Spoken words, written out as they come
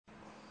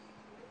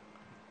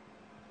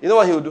You know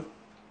what he'll do?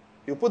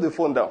 He'll put the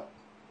phone down.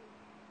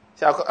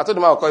 See, I told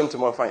him I'll call him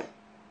tomorrow, fine.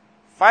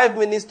 5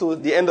 minutes to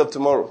the end of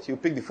tomorrow, he'll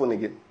pick the phone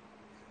again.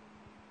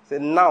 Say,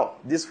 now,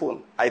 this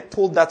phone, I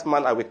told that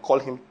man I will call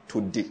him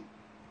today.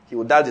 He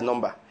will dial the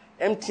number.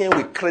 MTN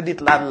will credit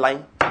that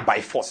line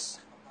by force.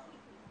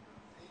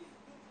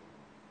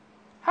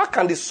 How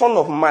can the Son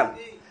of Man,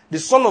 the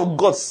Son of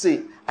God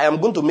say, I am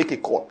going to make a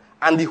call,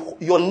 and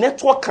your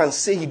network can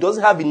say he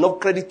doesn't have enough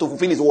credit to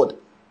fulfill his word?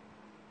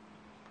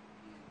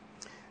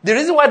 The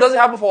reason why it doesn't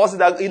happen for us is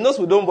that he knows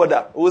we don't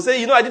bother. We'll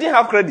say, I didn't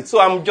have credit, so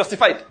I'm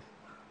justified.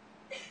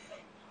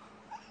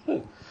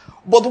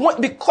 But go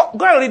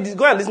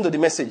and listen to the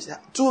message.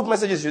 2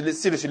 messages you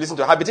should listen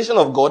to. Habitation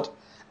of God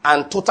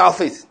and Total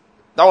Faith.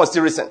 That one's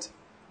still recent.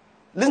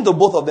 Listen to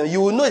both of them.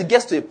 You will know it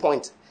gets to a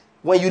point.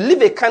 When you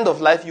live a kind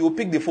of life, you will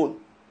pick the phone.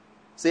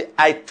 Say,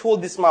 I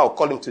told this man I'll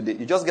call him today.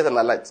 You just get an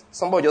alert.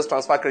 Somebody just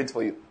transfer credit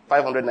for you.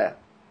 500 naira.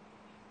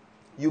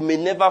 You may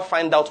never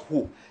find out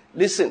who.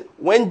 Listen,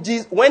 when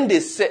they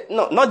say,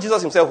 no, not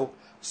Jesus himself,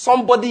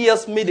 somebody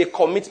else made a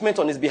commitment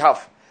on his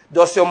behalf.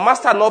 Does your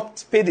master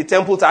not pay the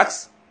temple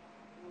tax?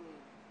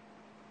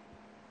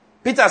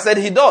 Peter said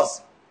he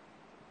does.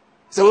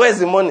 So where's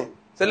the money?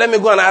 So let me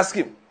go and ask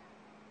him.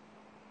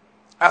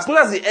 As soon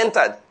as he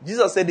entered,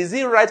 Jesus said, is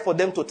it right for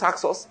them to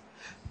tax us?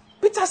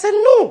 Peter said,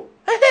 no.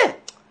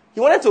 He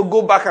wanted to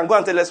go back and go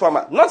and tell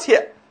Eswama, not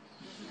here.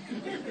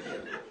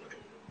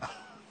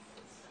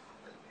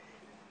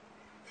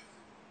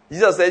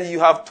 Jesus said, you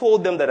have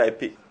told them that I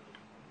pay.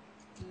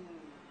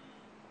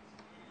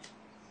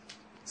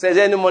 Said, is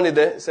there any money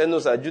there? He said, no,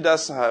 sir.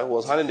 Judas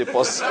was handing the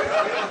purse.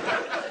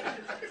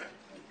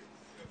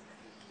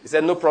 He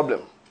said, no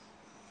problem.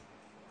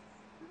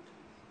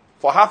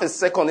 For half a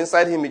second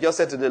inside him, he just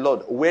said to the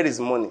Lord, where is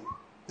money?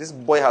 This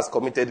boy has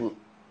committed me.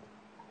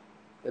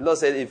 The Lord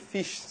said, a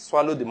fish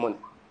swallowed the money.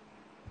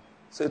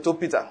 So he told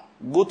Peter,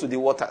 go to the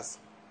waters.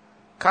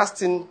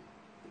 Cast in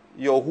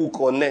your hook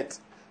or net.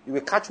 You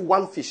will catch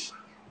one fish.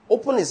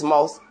 Open his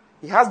mouth.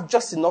 He has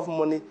just enough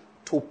money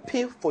to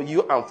pay for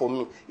you and for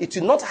me. It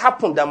will not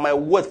happen that my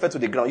word fell to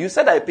the ground. You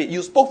said I pay.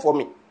 You spoke for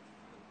me.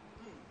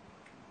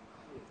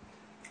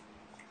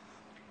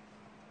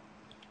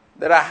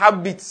 There are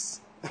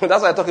habits.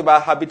 That's why I talk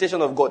about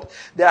habitation of God.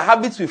 There are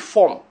habits we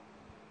form.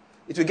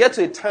 It will get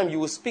to a time you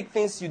will speak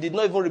things you did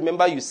not even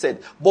remember you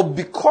said. But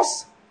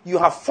because you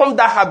have formed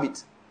that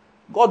habit,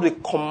 God will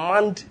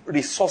command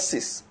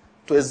resources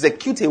to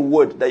execute a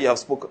word that you have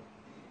spoken.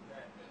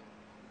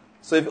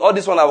 So if all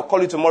this one I will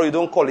call you tomorrow, you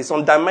don't call, it's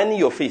undermining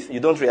your faith. You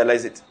don't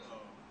realize it.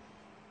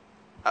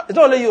 It's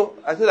not only you.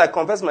 I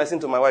confess my sin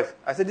to my wife.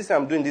 I said, this thing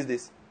I'm doing these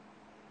days.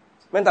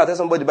 Meant I tell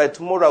somebody, by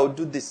tomorrow I will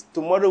do this.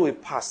 Tomorrow will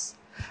pass.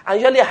 And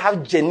usually I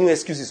have genuine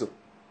excuses. So.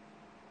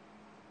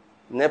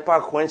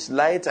 NEPA quenched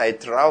light, I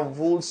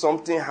traveled,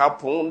 something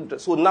happened.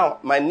 So now,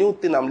 my new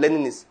thing I'm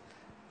learning is,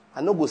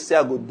 I no go say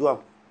I go do them.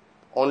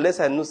 Unless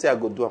I know say I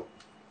go do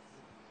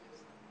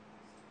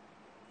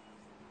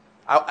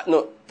them.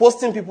 No,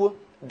 posting people,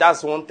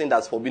 that's one thing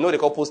that's forbidden. You know what they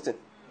call posting?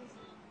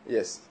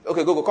 Yes.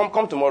 Okay, go.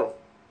 Come tomorrow.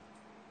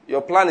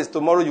 Your plan is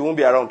tomorrow you won't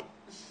be around.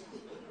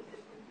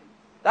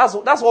 That's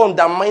what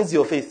undermines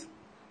your faith.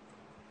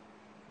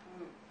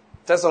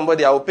 Tell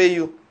somebody, I will pay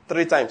you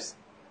 3 times.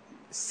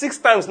 6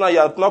 times now you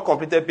have not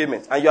completed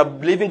payment and you are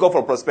believing God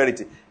for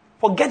prosperity.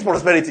 Forget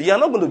prosperity. You are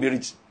not going to be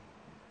rich.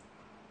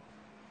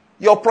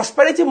 Your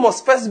prosperity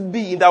must first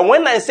be that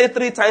when I say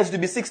 3 times, it will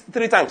be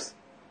 3 times.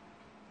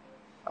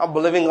 I'm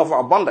believing God for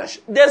abundance.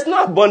 There's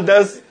no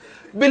abundance.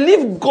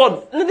 Believe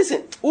God.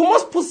 Listen, we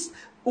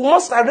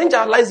must arrange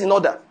our lives in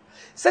order.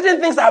 Certain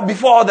things are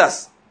before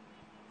others.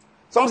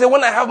 Some say,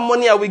 when I have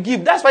money, I will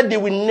give. That's why they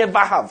will never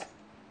have.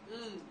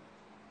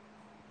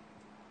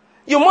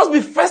 You must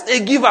be first a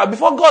giver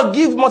before God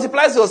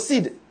multiplies your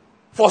seed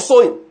for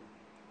sowing.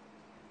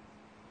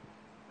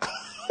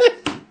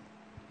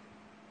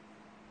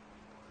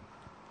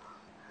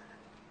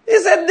 He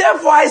said,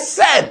 therefore I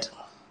said,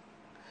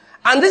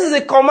 and this is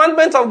a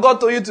commandment of God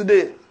to you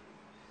today,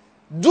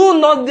 do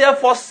not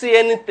therefore say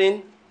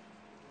anything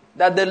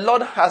that the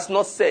Lord has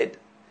not said.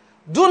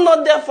 Do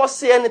not therefore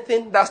say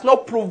anything that's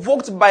not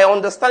provoked by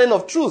understanding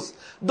of truth.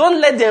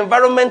 Don't let the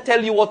environment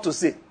tell you what to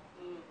say.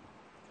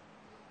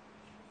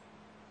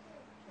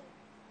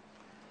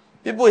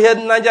 People hear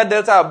Niger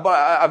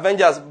Delta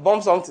Avengers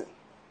bomb something.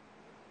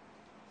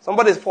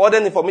 Somebody's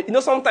forwarding it for me. You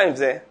know,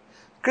 sometimes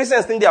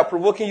Christians think they are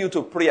provoking you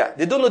to prayer.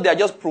 They don't know they are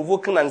just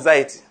provoking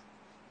anxiety.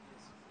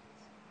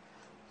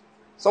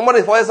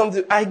 Somebody forwarded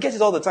something. I get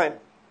it all the time.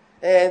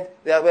 And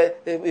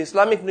the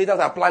Islamic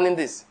militants are planning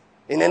this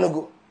in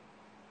Enugu.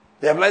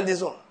 They are planning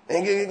this one.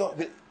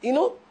 You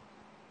know,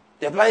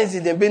 they are planning it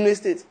in the Benue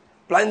State,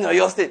 planning in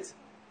your state.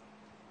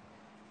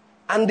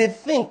 And they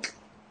think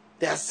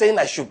they are saying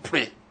I should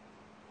pray.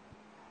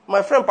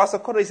 My friend Pastor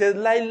Koro says,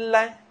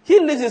 lie. He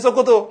lives in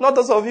Sokoto, not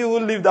those of you who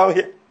live down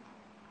here.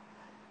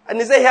 And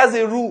he said he has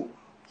a rule.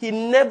 He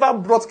never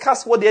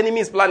broadcasts what the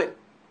enemy is planning.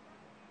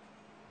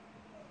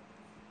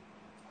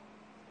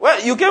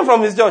 Well, you came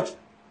from his church.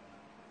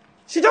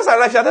 She just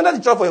arrived. She attended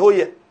the church for a whole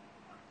year.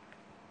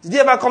 Did he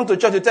ever come to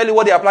church to tell you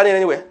what they are planning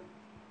anywhere?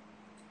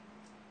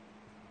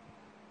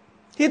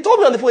 He told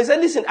me on the phone, he said,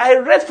 listen, I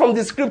read from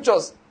the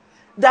scriptures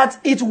that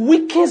it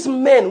weakens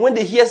men when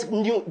they hear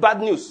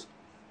bad news.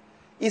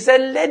 He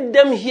said, let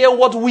them hear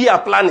what we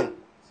are planning.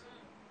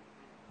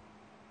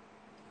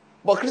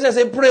 But Christians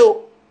say, pray.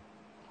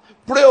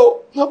 Pray.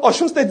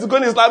 Osun State is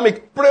going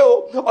Islamic. Pray.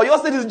 Oyo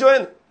State is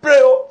joining.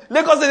 Pray.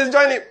 Lagos State is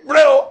joining.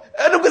 Pray.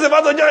 Enugu is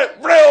about to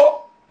join. Pray.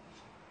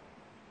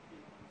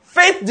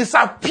 Faith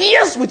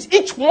disappears with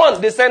each one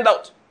they send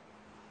out.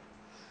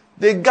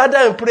 They gather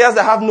in prayers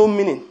that have no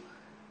meaning.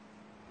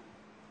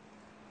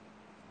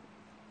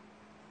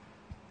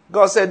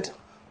 God said,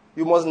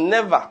 you must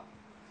never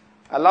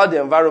allow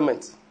the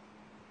environment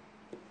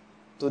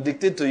to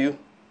dictate to you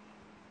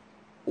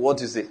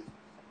what you say.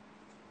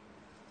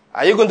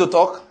 Are you going to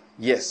talk?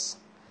 Yes.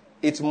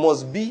 It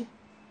must be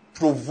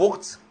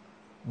provoked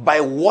by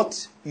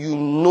what you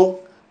know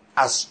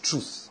as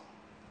truth.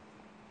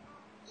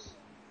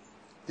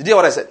 Did you hear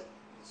what I said?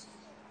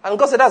 And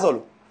God said, that's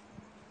all.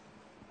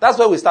 That's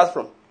where we start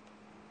from.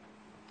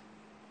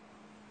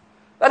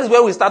 That is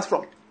where we start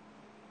from.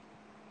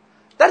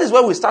 That is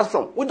where we start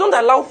from. We don't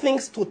allow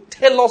things to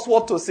tell us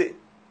what to say.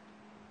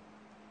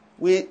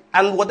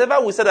 And whatever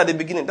we said at the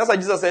beginning, that's why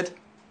Jesus said,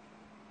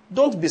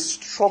 don't be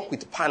struck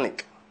with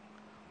panic.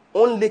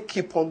 Only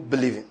keep on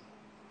believing.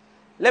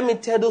 Let me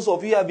tell those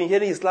of you who have been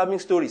hearing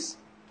Islamic stories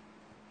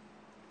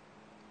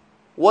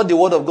what the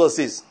word of God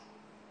says.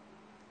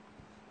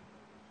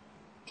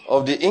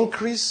 Of the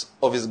increase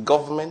of his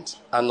government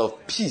and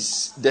of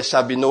peace, there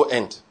shall be no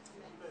end.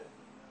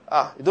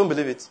 You don't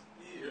believe it?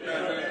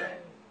 Amen.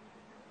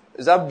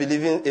 Is that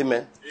believing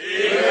amen?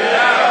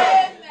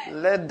 Amen.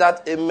 Let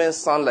that amen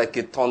sound like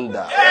a thunder.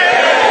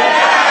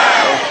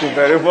 Amen. Thank you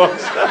very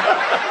much.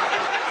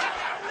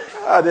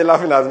 Are they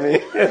laughing at me?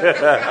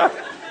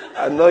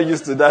 I'm not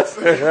used to that.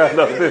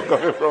 Nothing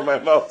coming from my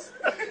mouth.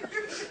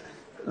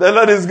 The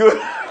Lord is good.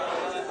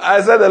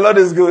 I said the Lord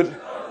is good.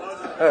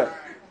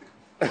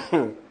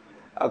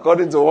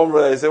 According to one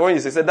brother, he said, when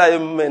you say that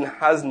amen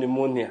has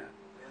pneumonia,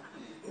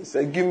 he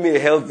said, give me a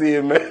healthy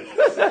amen.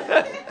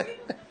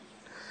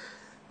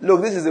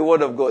 Look, this is the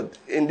word of God.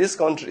 In this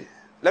country,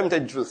 let me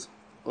tell you the truth.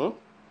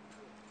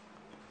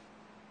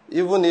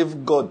 Even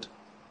if God,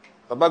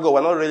 Papa God,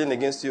 we're not railing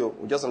against you.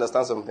 We just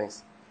understand some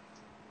things.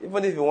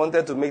 Even if he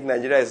wanted to make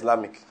Nigeria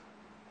Islamic,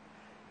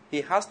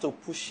 he has to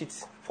push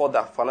it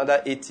further for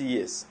another 80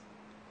 years.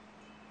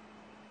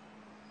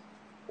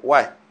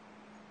 Why?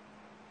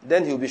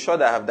 Then he'll be sure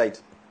that I have died.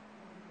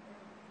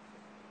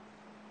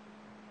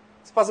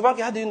 So, Pastor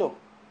Banky, how do you know?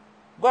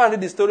 Go and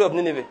read the story of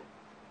Nineveh.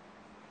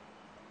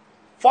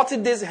 40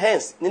 days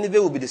hence,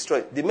 Nineveh will be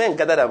destroyed. The men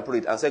gathered and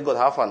prayed and said, God,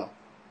 how far now?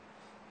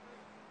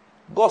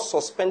 God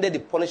suspended the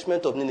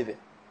punishment of Nineveh.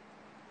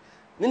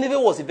 Nineveh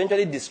was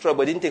eventually destroyed,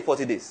 but it didn't take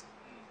 40 days.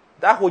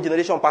 That whole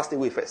generation passed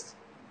away first.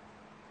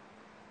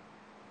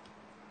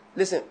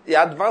 Listen, the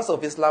advance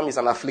of Islam is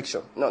an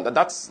affliction. No,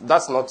 that's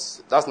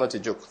not a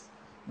joke.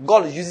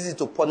 God uses it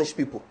to punish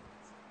people.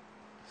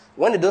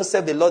 When they don't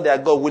serve the Lord their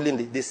God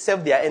willingly, they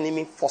serve their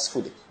enemy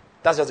forcefully.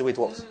 That's just the way it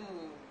works.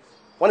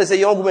 When they say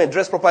young women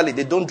dress properly,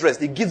 they don't dress.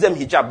 They give them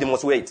hijab, they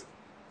must wear it.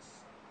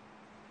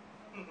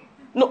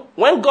 No,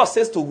 when God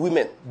says to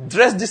women,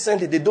 dress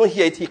decently, they don't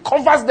hear it, he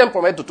covers them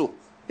from head to toe.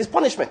 It's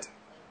punishment.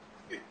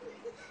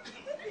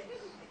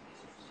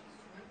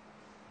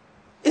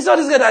 It's not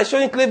this guy that is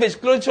showing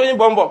cleavage, showing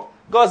bum bum.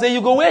 God says,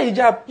 you go wear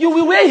hijab. You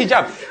will wear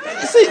hijab.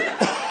 You see,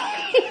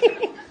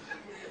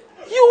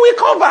 you will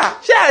cover.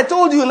 Sure, I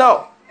told you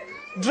now.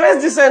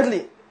 Dress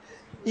decently.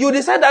 You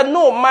decide that,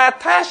 no, my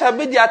attire shall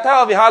be the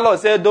attire of a harlot.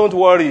 Say, don't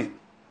worry.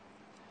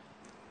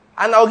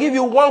 And I'll give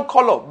you one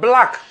color,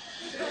 black.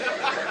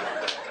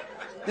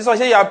 This one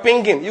say you are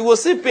pinking. You will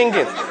see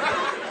pinking.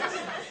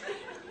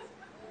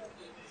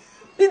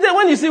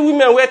 When you see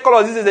women wear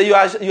colors, this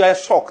is you are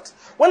shocked.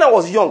 When I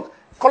was young,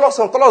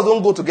 some colors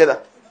don't go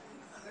together.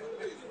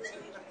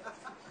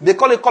 They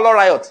call it color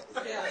riot.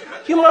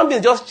 Human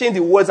beings just change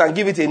the words and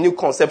give it a new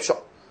conception.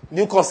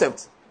 New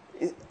concept.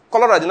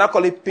 Color riot, they now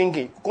call it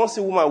pinking. You can't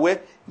see women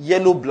wear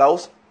yellow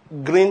blouse,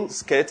 green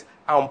skirt,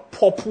 and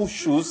purple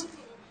shoes.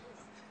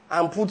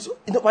 And put,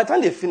 by the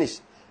time they finish,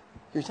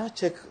 you just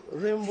check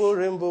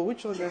rainbow,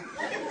 which one?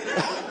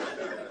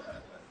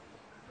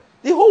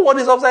 The whole world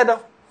is upside down.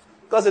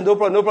 God said, no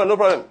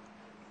problem.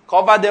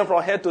 Cover them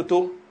from head to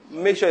toe.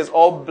 Make sure it's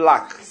all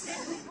black.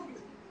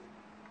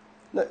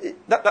 No,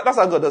 that's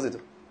how God does it.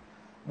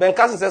 Ben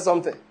Carson said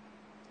something. He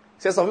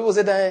said some people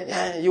say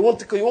that you won't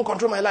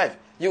control my life.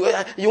 You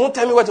won't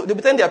tell me where to. They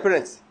pretend they are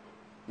parents.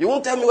 You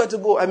won't tell me where to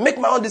go. I make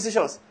my own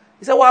decisions.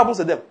 He said, what happens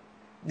to them?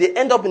 They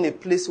end up in a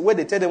place where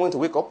they tell them when to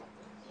wake up,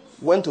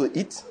 when to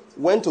eat,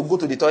 when to go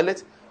to the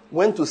toilet,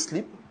 when to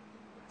sleep,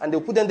 and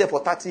they'll put them there for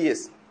 30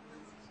 years.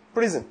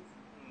 Prison.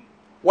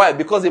 Why?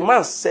 Because the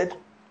man said,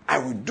 I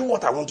will do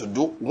what I want to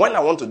do, when I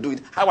want to do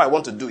it, how I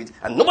want to do it,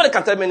 and nobody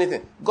can tell me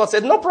anything. God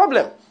said, no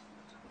problem.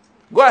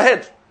 Go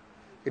ahead.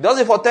 He does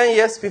it for 10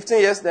 years, 15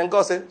 years, then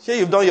God said, here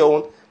you've done your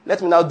own,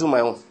 let me now do my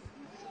own.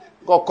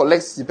 God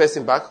collects the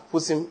person back,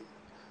 puts him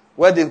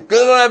Where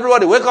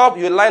everybody wake up,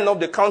 you line up,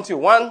 they count you.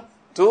 1,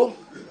 2.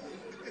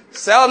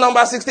 Cell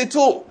number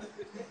 62.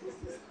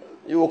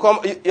 You will come,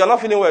 you're not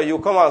feeling well, you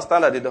will come out and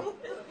stand at the door.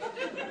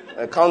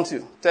 I count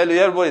you. Tell you,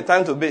 everybody,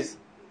 time to bathe.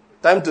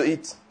 Time to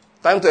eat.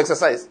 Time to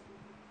exercise.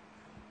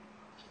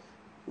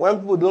 When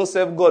people don't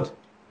serve God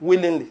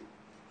willingly,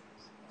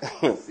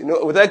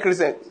 with that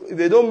Christian, if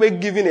they don't make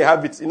giving a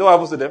habit, you know what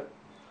happens to them?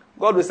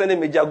 God will send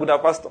him a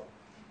Jaguda pastor.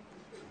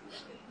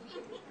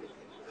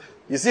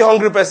 You see a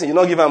hungry person, you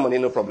not give him money,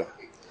 no problem.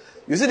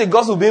 You see the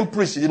gospel being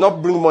preached, you did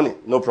not bring money,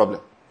 no problem.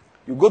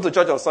 You go to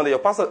church on Sunday, your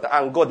pastor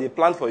and God, they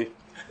plan for you.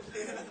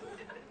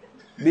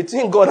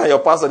 Between God and your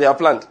pastor, they are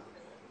planned.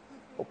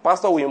 A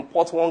pastor will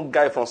import one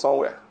guy from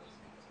somewhere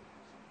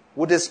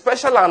with a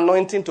special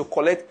anointing to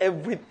collect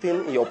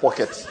everything in your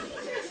pocket.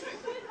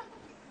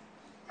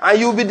 And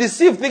you'll be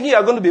deceived thinking you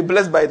are going to be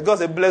blessed by it. God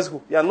said, bless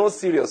who? You are not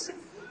serious.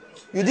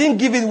 You didn't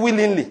give it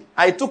willingly.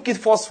 I took it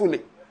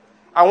forcefully.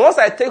 And once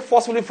I take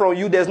forcefully from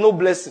you, there's no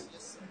blessing.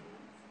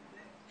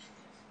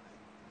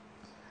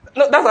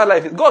 No, that's our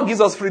life. God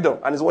gives us freedom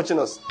and is watching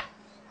us.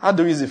 How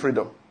do we use the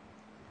freedom?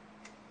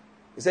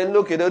 He said,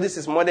 look, this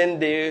is modern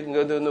day.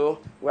 No.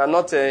 We are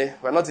not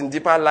in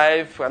deeper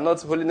life. We are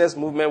not holiness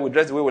movement. We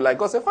dress the way we like.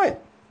 God said, fine.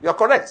 You are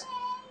correct.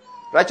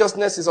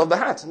 Righteousness is of the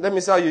heart. Let me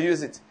see how you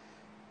use it.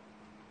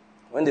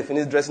 When they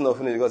finish dressing up,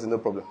 God said, no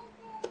problem.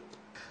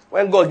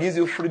 When God gives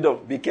you freedom,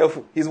 be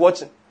careful. He's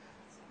watching.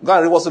 Go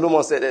and read what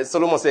Solomon said.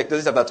 Solomon said,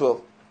 Ecclesiastes chapter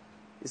 12.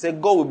 He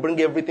said, God will bring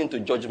everything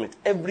to judgment.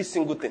 Every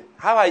single thing.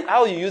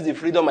 How you use the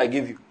freedom I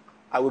give you,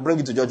 I will bring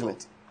it to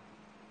judgment.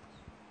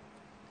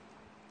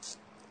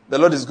 The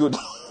Lord is good.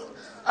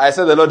 I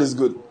said the Lord is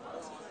good.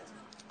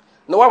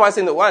 No, why am I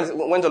saying that?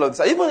 When the Lord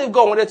said, even if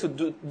God wanted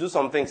to do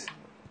some things,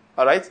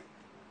 all right?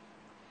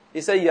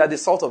 He said, you are the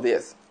salt of the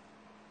earth.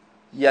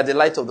 You are the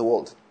light of the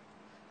world.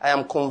 I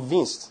am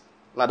convinced.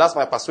 Now, that's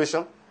my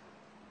persuasion.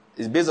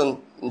 It's based on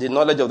the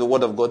knowledge of the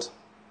word of God.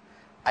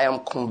 I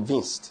am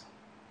convinced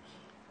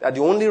that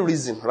the only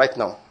reason right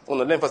now,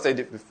 let me first tell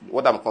you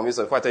what I'm convinced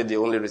of before I tell you the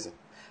only reason.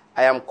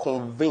 I am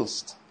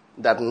convinced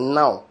that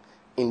now,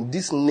 in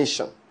this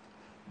nation,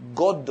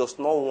 God does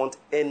not want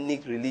any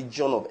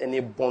religion of any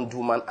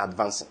bondwoman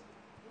advancing.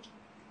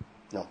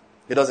 No,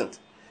 he doesn't.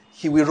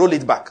 He will roll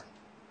it back.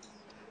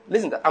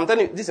 Listen, I'm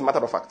telling you, this is a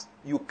matter of fact.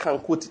 You can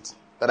quote it,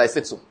 that I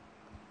said so.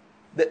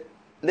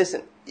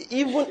 Listen,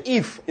 even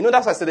if,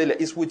 that's what I said earlier,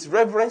 it's with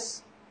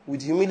reverence,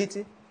 with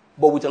humility,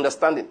 but with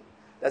understanding.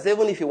 That's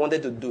even if he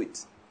wanted to do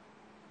it.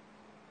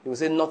 He will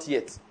say, not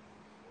yet.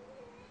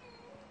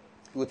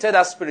 He will tell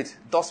that spirit,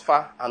 thus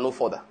far and no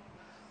further.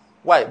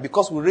 Why?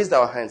 Because we raised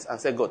our hands and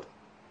said, God,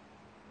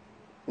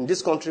 in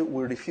this country,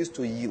 we refuse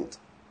to yield.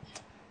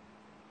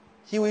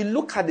 He will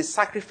look at the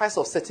sacrifice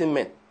of certain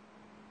men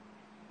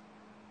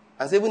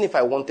and say, even if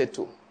I wanted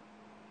to,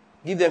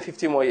 give them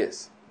 50 more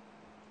years.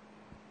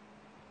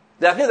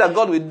 There are things that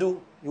God will do.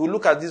 He will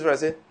look at Israel and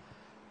say,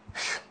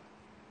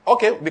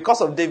 okay, because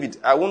of David,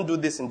 I won't do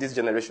this in this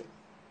generation.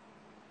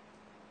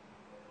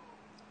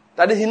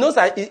 That is, he knows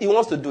that he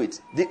wants to do it.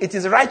 It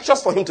is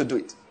righteous for him to do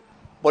it.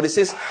 But he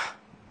says,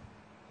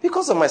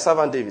 because of my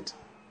servant David,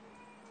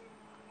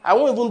 I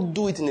won't even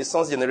do it in his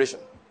son's generation.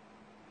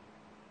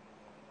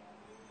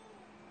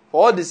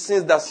 For all the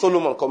sins that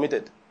Solomon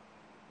committed,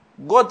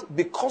 God,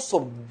 because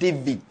of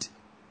David,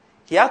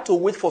 he had to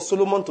wait for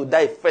Solomon to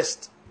die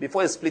first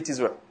before he split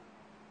Israel.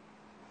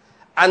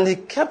 And he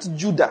kept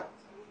Judah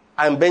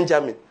and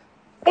Benjamin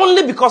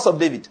only because of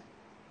David.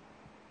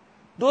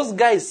 Those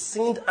guys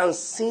sinned and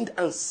sinned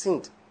and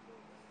sinned.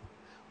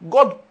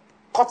 God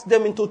cut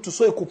them into two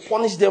so he could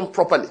punish them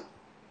properly.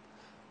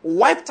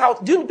 Wiped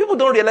out. People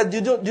don't realize, do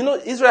you know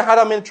Israel had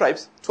how many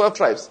tribes? 12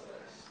 tribes.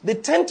 The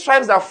 10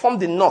 tribes that formed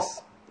the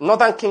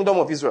northern kingdom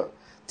of Israel.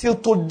 Till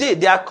today,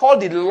 they are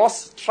called the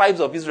lost tribes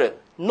of Israel.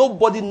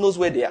 Nobody knows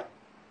where they are.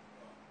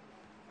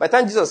 By the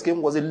time Jesus came,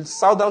 it was a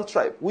southern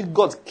tribe, which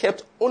God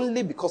kept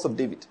only because of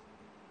David.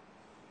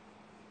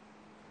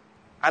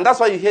 And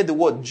that's why you hear the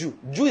word Jew.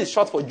 Jew is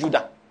short for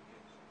Judah.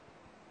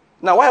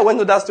 Now, why I went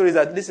to that story is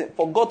that, listen,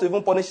 for God to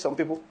even punish some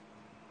people,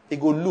 he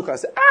go look and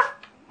say,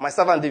 my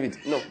servant David.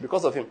 No,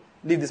 because of him.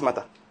 Leave this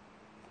matter.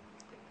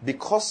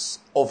 Because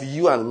of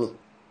you and me,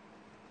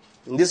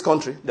 in this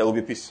country, there will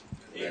be peace.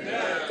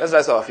 Amen. Let's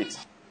rise our feet.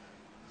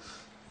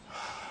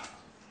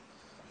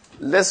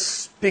 Let's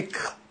speak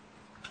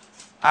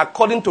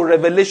according to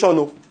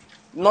revelation,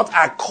 not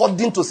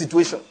according to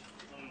situation.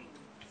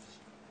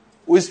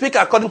 We speak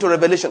according to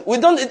revelation. We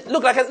don't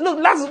look like,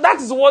 that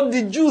is what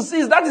the Jews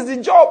is. That is the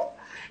job.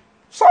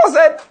 Saul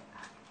said,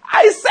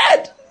 I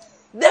said,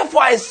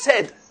 therefore I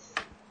said.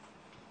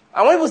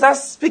 And when people start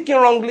speaking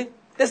wrongly,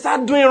 they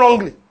start doing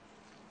wrongly.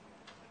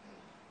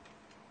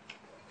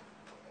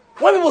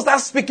 When people start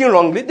speaking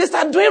wrongly, they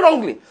start doing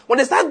wrongly. When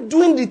they start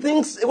doing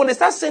when they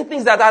start saying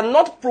things that are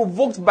not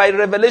provoked by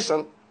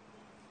revelation,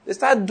 they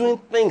start doing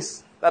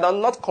things that are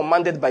not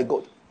commanded by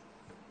God.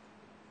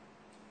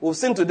 We've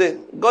seen today,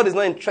 God is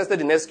not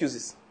interested in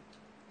excuses.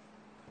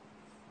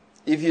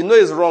 If you know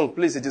it's wrong,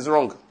 please, it is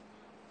wrong.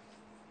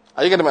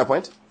 Are you getting my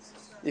point?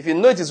 If you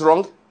know it is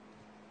wrong,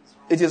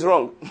 It is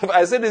wrong.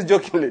 I say this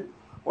jokingly.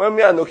 When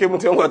me and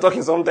Okemution were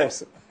talking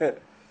sometimes,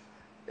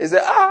 he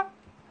said,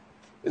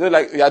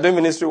 like you are doing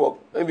ministry work.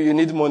 Maybe you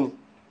need money.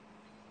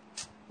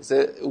 He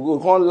said, we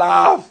can't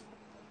laugh.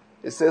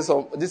 He says,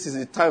 this is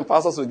the time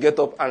pastors will get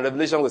up and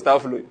revelation will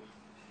start flowing.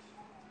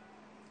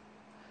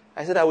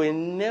 I said, I will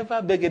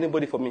never beg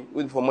anybody for money.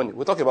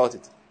 We'll talk about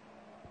it.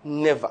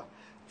 Never.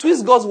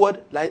 Twist God's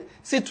word. Like,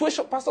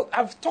 situation, pastor,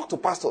 I've talked to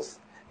pastors.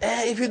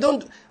 If you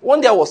don't,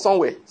 one day I was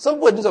somewhere.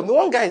 Somebody doing something.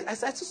 One guy, I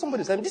saw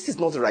somebody saying, this is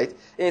not right.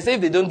 And he said,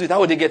 if they don't do it, how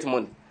will they get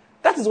money?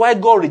 That is why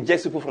God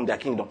rejects people from their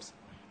kingdoms.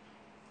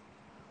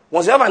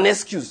 Once you have an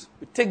excuse,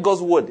 you take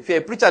God's word. If you're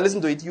a preacher,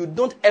 listen to it. You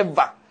don't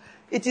ever.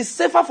 It is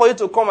safer for you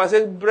to come and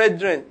say,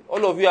 brethren,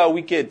 all of you are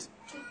wicked.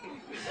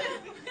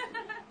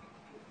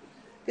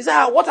 He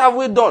said, what have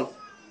we done?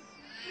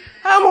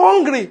 I'm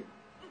hungry.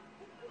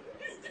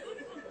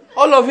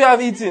 All of you have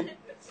eaten.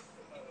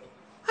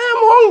 I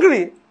am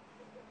hungry.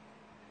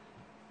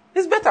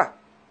 It's better.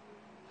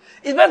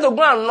 It's better to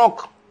go and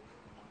knock.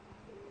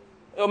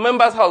 Your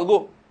member's house,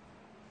 go.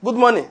 Good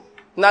morning.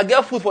 Now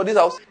get food for this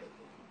house.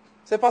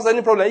 Say, Pastor,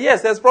 any problem?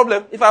 Yes, there's a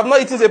problem. If I have not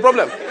eaten, it's a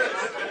problem.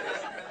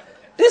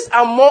 These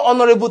are more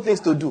honorable things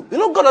to do. You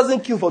know, God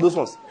doesn't kill for those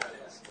ones.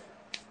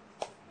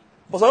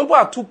 But some people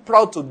are too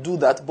proud to do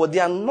that, but they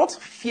are not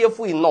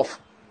fearful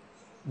enough.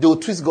 They will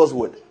twist God's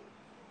word.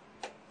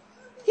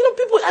 You know,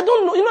 people, I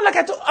don't know. You know, like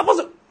I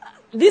told,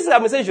 this is a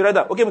message you read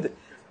that. Okay, but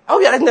I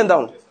hope you're writing them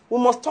down. We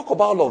must talk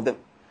about all of them.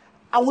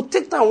 I will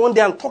take time one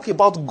day and talk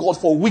about God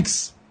for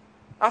weeks.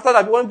 After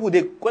that, when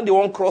they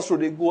want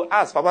crossroad, they go,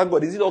 ask Papa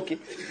God, is it okay?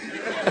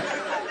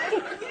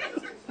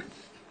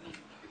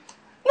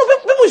 No,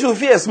 people should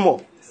fear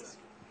small.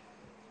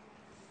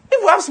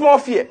 People have small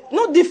fear.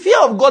 No, the fear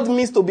of God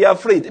means to be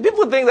afraid.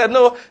 People think that,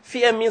 no,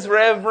 fear means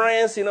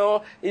reverence, you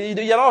know.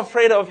 You're not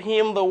afraid of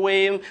him the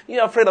way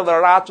you're afraid of the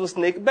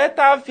rattlesnake.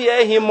 Better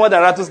fear him more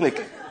than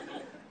rattlesnake.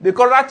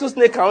 Because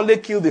rattlesnake can only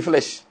kill the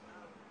flesh.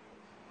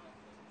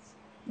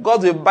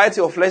 God will bite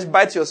your flesh,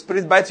 bite your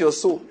spirit, bite your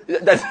soul.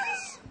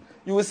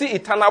 You will see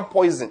eternal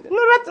poison.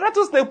 No,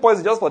 rattlesnake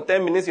poison, just for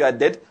 10 minutes you are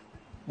dead.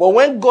 But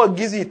when God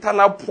gives you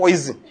eternal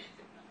poison,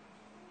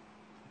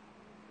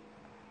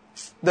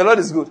 the Lord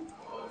is good.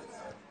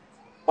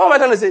 What am I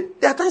trying to say?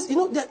 There are times, you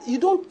know, you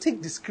don't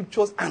take the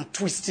scriptures and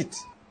twist it.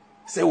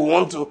 Say we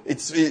want to,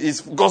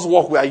 it's God's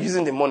work we are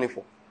using the money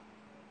for.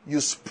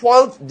 You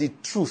spoiled the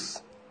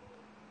truth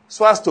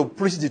so as to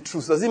preach the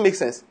truth. Does it make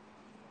sense?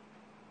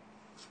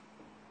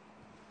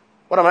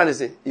 What am I trying to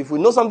say? If we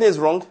know something is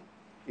wrong,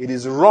 it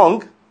is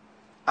wrong,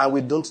 and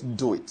we don't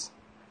do it.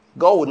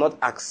 God will not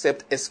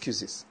accept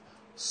excuses.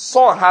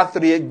 Saul had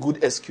 3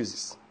 good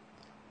excuses.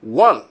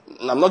 One,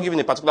 and I'm not giving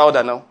a particular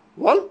order now.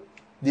 One,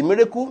 the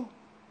miracle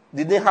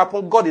didn't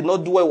happen. God did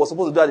not do what he was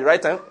supposed to do at the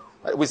right time.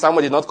 With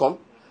Samuel did not come.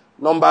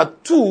 Number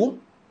 2,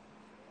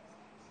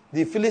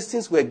 the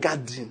Philistines were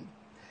gathering.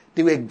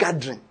 They were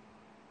gathering.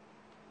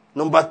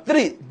 Number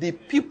 3, the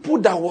people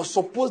that were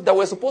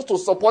supposed to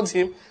support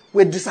him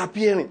were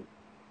disappearing.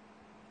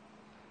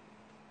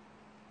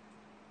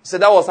 So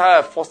that was how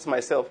I forced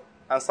myself.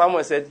 And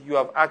Samuel said, you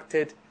have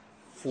acted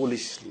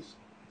foolishly.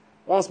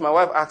 Once my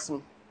wife asked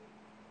me,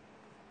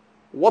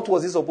 what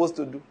was he supposed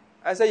to do?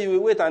 I said, you will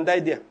wait and die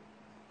there.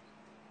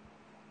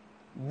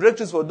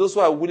 Breakthroughs for those who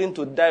are willing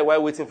to die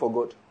while waiting for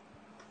God.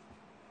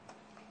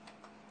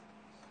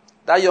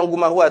 That young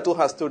woman who I told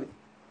her story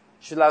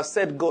should have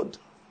said, God,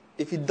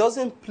 if it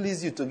doesn't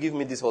please you to give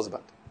me this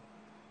husband,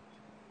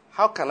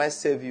 how can I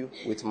serve you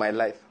with my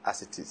life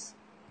as it is?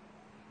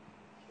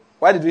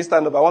 Why did we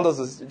stand up? I want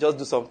us to just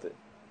do something.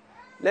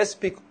 Let's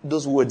speak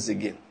those words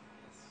again.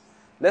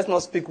 Let's not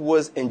speak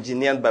words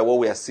engineered by what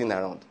we are seeing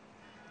around.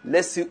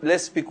 Let's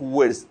speak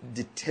words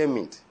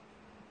determined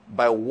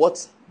by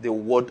what the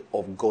word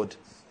of God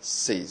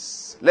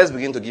says. Let's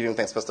begin to give him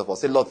thanks first of all.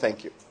 Say, Lord,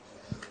 thank you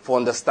for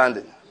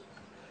understanding.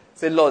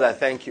 Say, Lord, I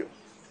thank you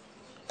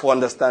for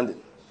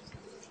understanding.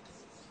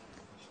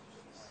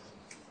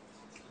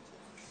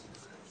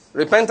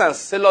 Repentance.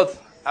 Say, Lord,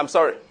 I'm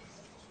sorry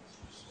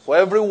for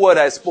every word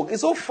I spoke.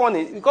 It's so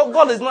funny because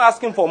God is not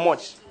asking for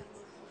much.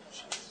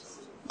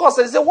 God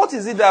said, what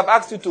is it that I've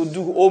asked you to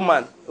do, oh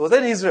man? It was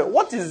in Israel.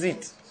 What is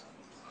it?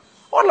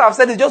 All I've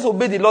said is just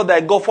obey the Lord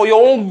thy God for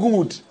your own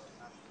good.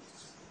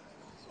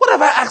 What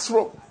have I asked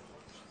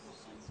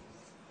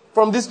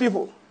from these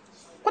people?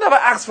 What have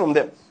I asked from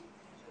them?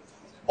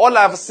 All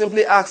I've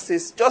simply asked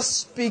is just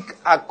speak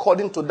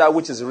according to that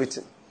which is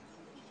written.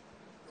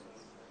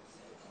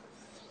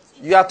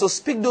 You have to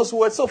speak those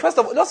words. So first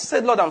of all, just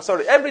say, Lord, I'm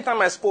sorry. Every time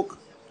I spoke,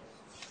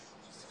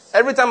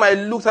 every time I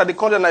looked at the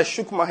content and I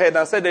shook my head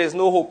and said there is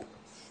no hope,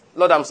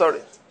 Lord, I'm sorry.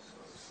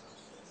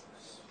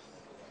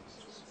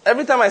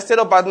 Every time I stayed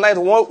up at night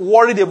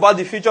worried about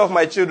the future of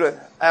my children,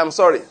 I am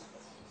sorry.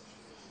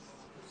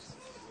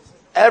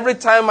 Every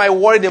time I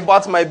worried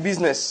about my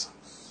business,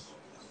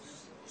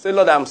 say,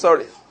 Lord, I'm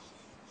sorry.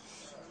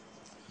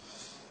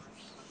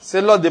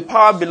 Say, Lord, the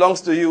power belongs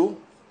to you.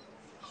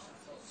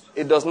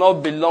 It does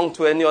not belong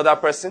to any other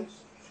person.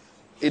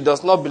 It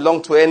does not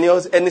belong to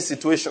any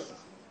situation.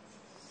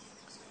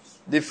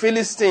 The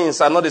Philistines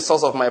are not the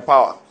source of my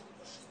power.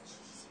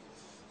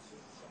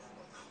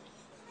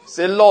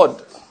 Say,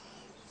 Lord,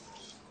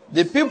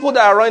 the people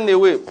that are running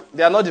away,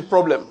 they are not the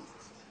problem.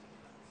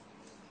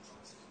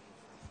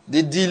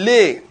 The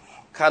delay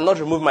cannot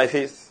remove my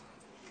faith.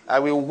 I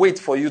will wait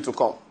for you to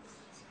come.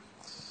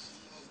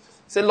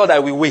 Say, Lord, I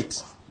will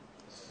wait.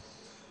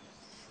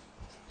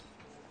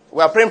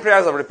 We are praying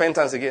prayers of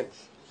repentance again.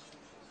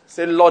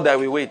 Say, Lord, I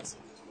will wait.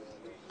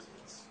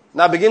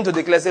 Now begin to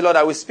declare, say, Lord,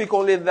 I will speak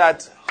only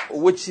that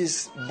which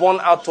is born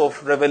out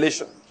of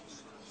revelation.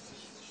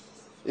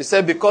 He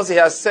said, because he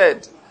has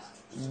said,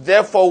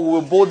 therefore we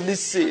will boldly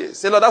say.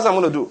 Say, Lord, that's what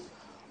I'm going to do.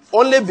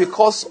 Only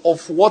because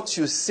of what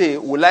you say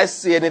will I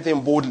say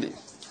anything boldly.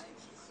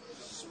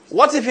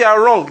 What if you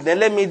are wrong? Then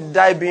let me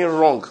die being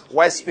wrong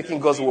while speaking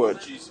God's word.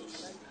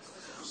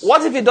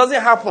 What if it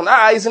doesn't happen?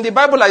 It's in the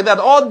Bible like that.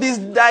 All these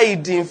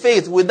died in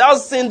faith without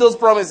seeing those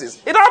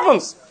promises. It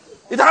happens.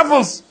 It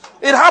happens.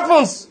 It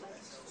happens.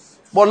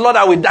 But Lord,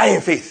 I will die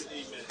in faith.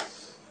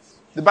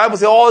 The Bible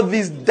says all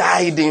these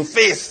died in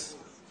faith.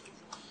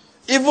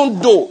 Even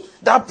though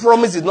that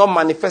promise did not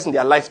manifest in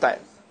their lifetime.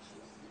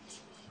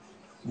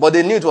 But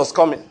they knew it was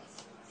coming.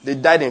 They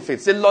died in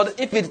faith. Say, Lord,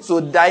 if it's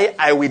to die,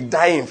 I will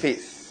die in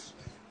faith.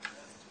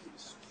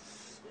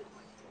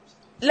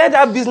 Let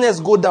that business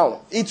go down.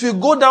 It will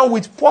go down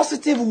with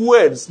positive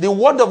words. The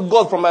word of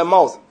God from my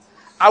mouth.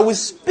 I will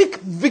speak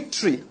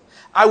victory.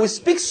 I will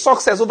speak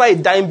success over a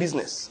dying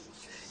business.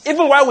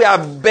 Even while we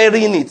are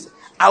burying it,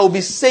 I will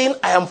be saying,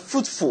 I am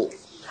fruitful.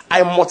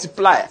 I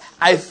multiply.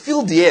 I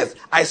fill the earth.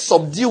 I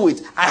subdue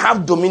it. I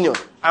have dominion.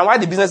 And why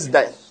the business is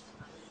dying?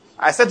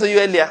 I said to you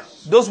earlier,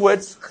 those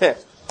words,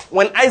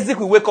 when Isaac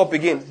will wake up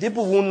again,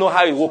 people won't know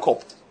how he woke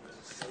up.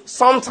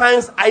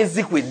 Sometimes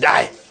Isaac will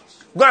die.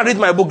 Go and read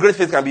my book, Great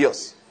Faith Can Be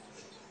Yours.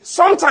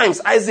 Sometimes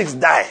Isaacs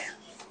die.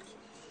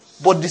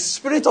 But the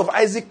spirit of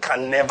Isaac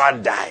can never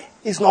die.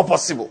 It's not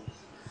possible.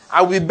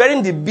 I will be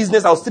burying the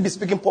business, I will still be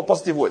speaking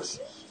positive words.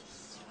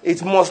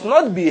 It must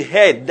not be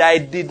heard that I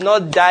did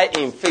not die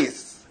in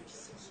faith.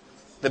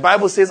 The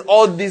Bible says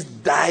all this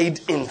died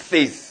in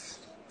faith.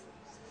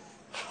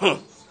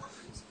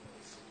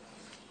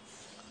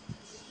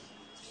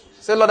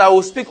 Say, Lord, I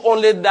will speak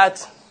only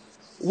that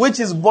which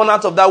is born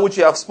out of that which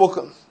you have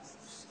spoken.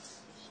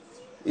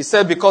 He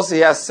said, because he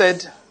has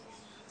said,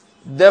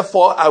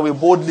 therefore I will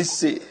boldly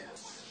say,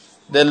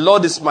 the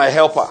Lord is my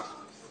helper.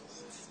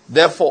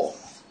 Therefore,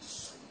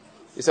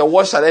 he said,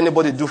 what shall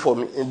anybody do for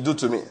me and do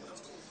to me?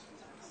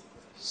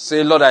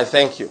 Say, Lord, I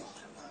thank you.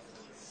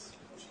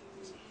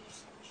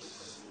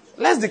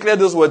 Let's declare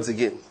those words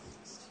again.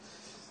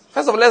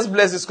 First of all, let's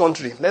bless this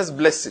country. Let's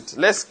bless it.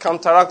 Let's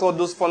counteract all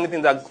those funny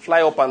things that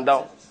fly up and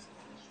down.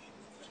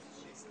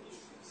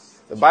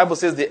 The Bible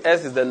says the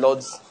earth is the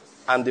Lord's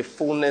and the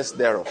fullness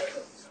thereof.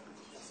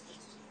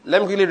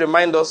 Let me really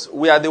remind us,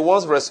 we are the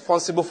ones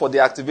responsible for the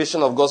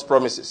activation of God's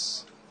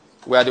promises.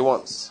 We are the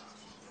ones.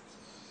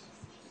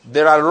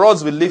 There are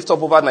rods we lift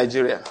up over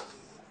Nigeria.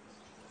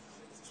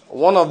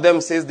 One of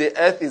them says the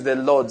earth is the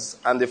Lord's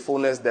and the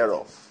fullness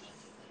thereof.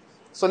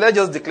 So let's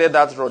just declare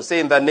that rod. Say,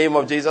 in the name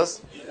of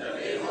Jesus. In the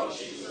name of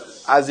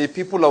Jesus. As the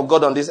people of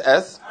God on this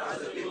earth. As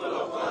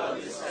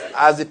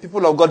the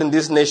people of God in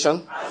this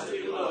nation.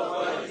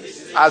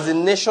 As the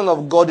nation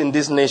of God in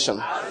this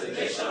nation.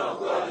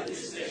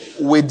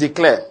 We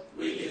declare.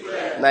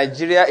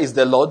 Nigeria is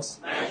the Lord's.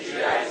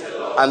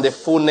 And the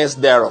fullness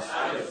thereof.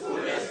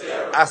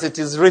 As it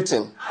is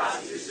written.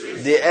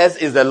 The earth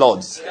is the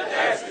Lord's.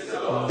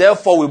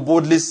 Therefore we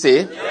boldly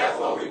say.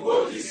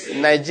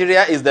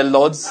 Nigeria is the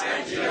Lord's.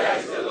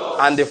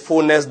 And the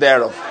fullness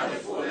thereof.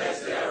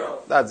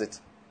 That's it.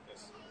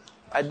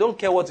 I don't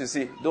care what you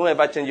see. Don't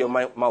ever change your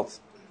mouth.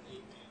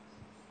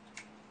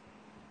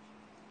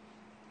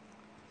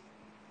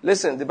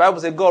 Listen, the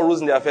Bible says God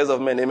rules in the affairs of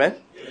men. Amen?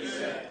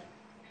 Amen.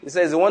 He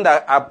says the one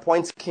that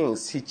appoints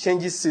kings. He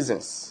changes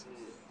seasons.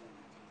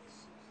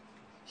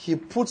 He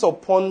puts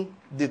upon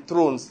the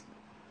thrones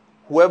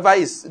whoever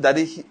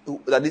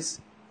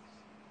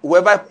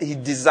he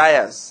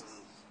desires,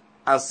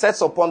 and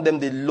sets upon them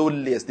the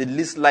lowliest, the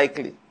least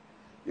likely.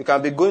 You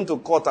can be going to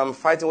court and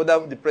fighting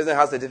whether the president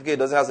has a certificate or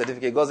doesn't have a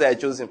certificate. God said, I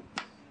chose him.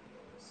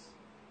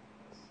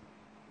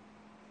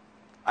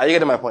 Are you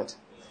getting my point?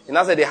 And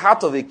I said, the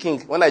heart of a king,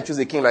 when I choose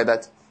a king like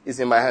that, is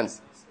in my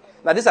hands.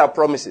 Now, these are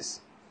promises.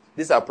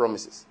 These are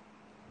promises.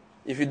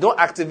 If you don't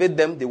activate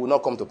them, they will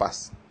not come to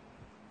pass.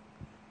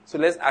 So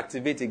let's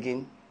activate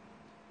again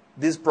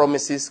these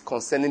promises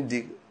concerning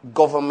the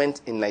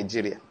government in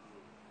Nigeria.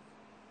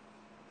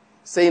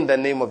 Say, in the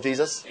name of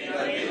Jesus. In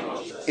the name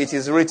of Jesus. It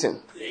is written.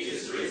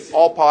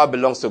 All power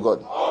belongs to God.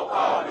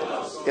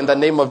 In the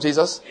name of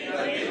Jesus.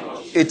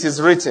 It is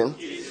written.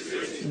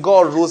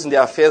 God rules in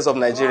the affairs of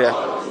Nigeria.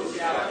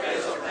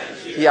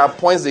 He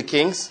appoints the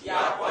kings.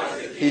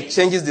 He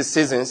changes the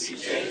seasons.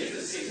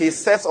 He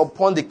sets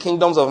upon the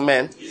kingdoms of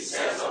men.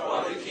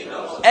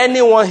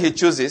 Anyone he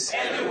chooses,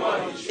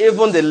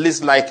 even the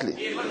least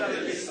likely.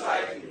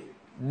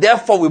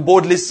 Therefore we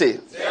boldly say,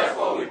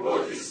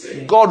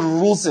 God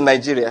rules in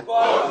Nigeria.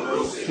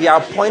 He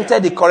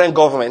appointed the current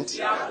government.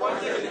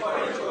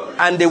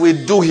 And they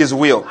will do his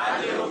will.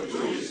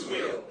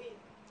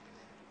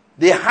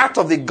 The heart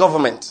of the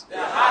government,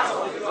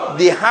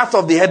 the heart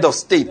of the head of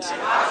state,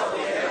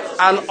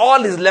 and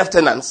all his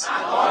lieutenants,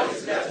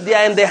 they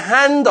are in the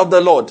hand of the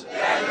Lord.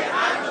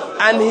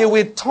 And he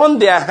will turn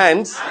their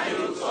hands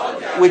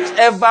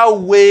whichever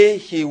way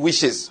he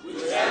wishes.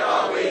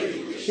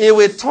 He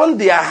will turn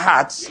their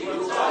hearts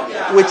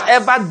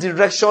whichever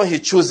direction he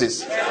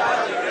chooses.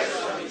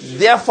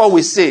 Therefore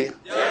we say,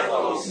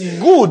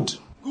 good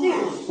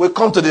will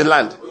come to the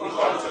land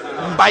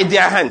by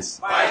their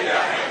hands.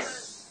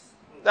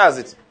 That's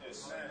it.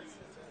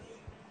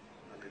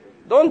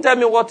 Don't tell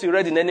me what you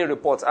read in any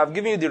report. I've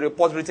given you the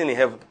report written in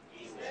heaven.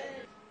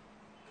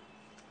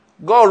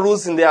 God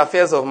rules in the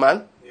affairs of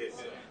man.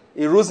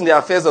 He rules in the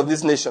affairs of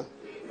this nation.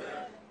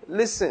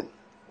 Listen,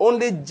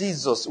 only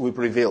Jesus will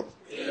prevail.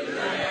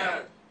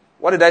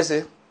 What did I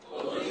say?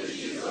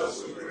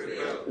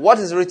 What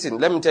is written?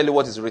 Let me tell you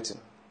what is written.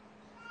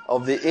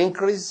 Of the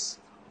increase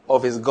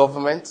of his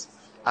government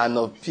and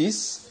of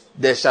peace,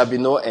 there shall be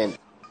no end.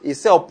 He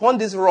said, upon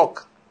this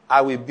rock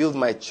I will build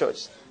my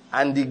church,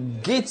 and the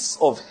gates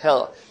of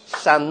hell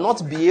shall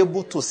not be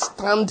able to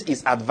stand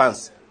its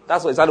advance.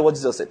 That's exactly what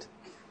Jesus said.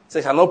 He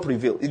said, shall not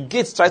prevail. The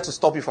gates try to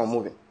stop you from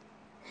moving.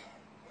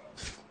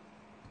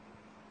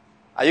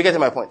 Are you getting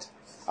my point?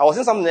 I was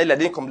saying something earlier, I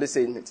didn't completely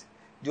say it.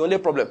 The only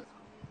problem,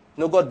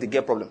 no God, the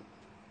gay problem.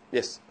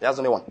 Yes, there's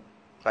only one,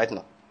 right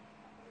now.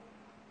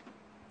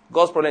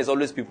 God's problem is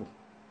always people.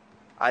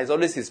 And it's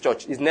always his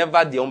church. It's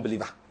never the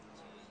unbeliever.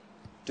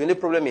 The only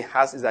problem he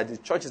has is that the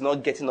church is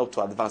not getting up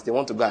to advance. They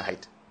want to go and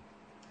hide.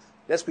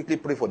 Let's quickly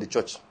pray for the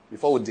church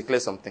before we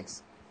declare some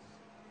things.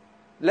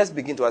 Let's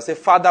begin to say,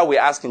 Father, we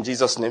ask in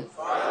Jesus' name.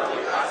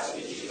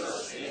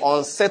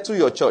 Unsettle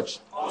your church.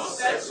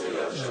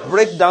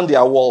 Break down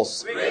their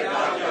walls.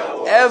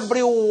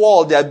 Every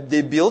wall that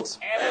they built,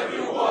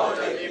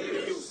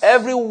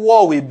 every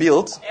wall we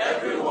built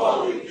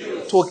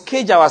to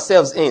cage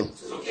ourselves in,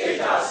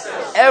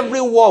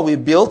 every wall we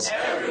built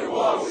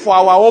for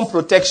our own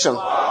protection,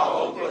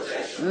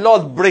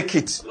 Lord, break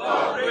it.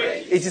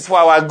 It is for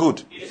our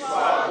good.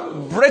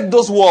 Break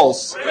those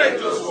walls.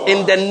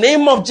 In the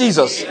name of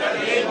Jesus.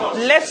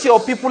 Let your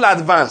people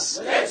advance.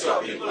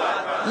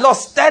 Lord,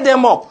 stir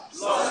them up.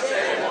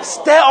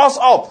 Stir us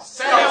up.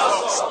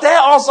 Stir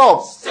us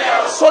up.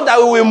 So that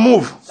we will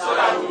move.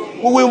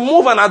 We will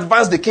move and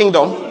advance the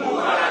kingdom.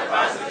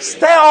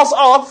 Stir us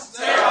up.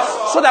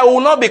 So that we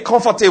will not be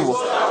comfortable.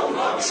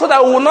 So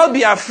that we will not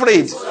be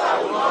afraid.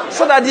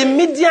 So that the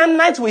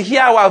Midianites will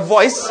hear our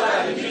voice.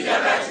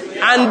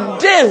 And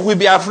they will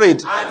be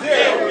afraid.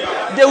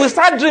 They will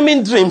start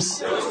dreaming dreams.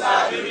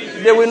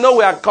 They will know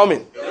we are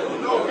coming.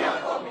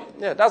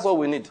 Yeah, that's what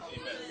we need.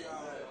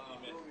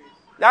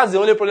 That's the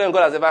only problem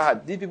God has ever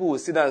had. These people will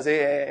sit down and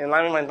say,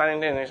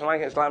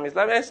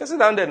 Islam. Sit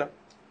down there now.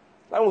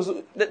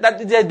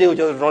 That day will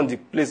just run the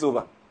place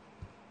over.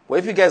 But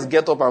if you guys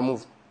get up and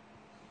move,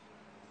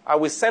 I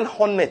will send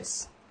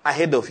hornets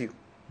ahead of you. You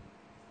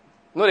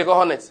know what they call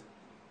hornets?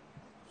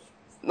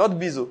 Not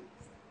Bizo.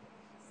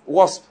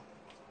 Wasp.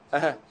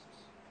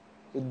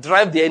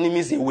 Drive the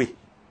enemies away.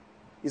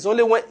 It's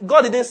only when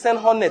God didn't send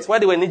hornets while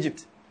they were in Egypt.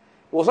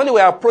 It was when they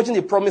were approaching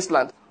the promised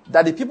land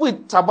that the people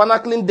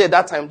tabernacling there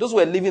that time, those who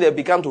were living there,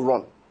 began to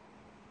run.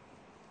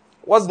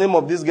 What's the name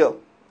of this girl?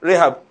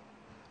 Rahab.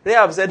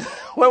 Rahab said,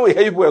 when we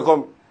hear people were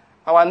coming,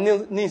 our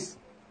knees,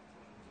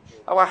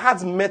 our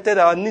hearts melted,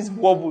 our knees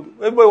wobbled.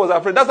 Everybody was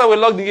afraid. That's why we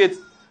locked the gate.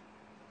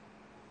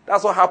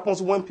 That's what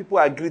happens when people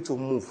agree to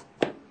move.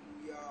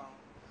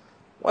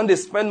 When they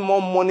spend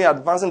more money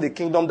advancing the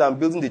kingdom than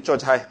building the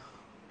church high.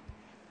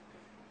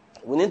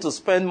 We need to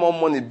spend more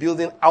money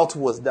building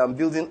outwards than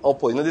building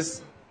upwards. You know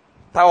this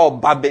Tower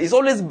of Babel. It's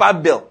always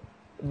Babel.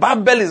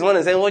 Babel is one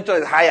that saying which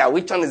one is higher,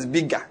 which one is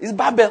bigger. It's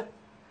Babel.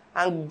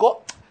 And God,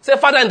 say,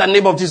 Father, in the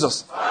name of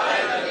Jesus.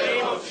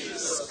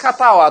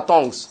 Scatter our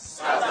tongues.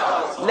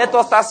 Let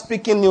us start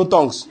speaking new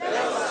tongues.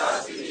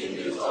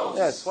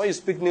 Yes, when you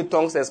speak new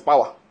tongues, there's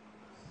power.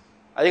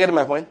 Are you getting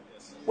my point?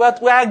 Yes.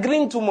 We're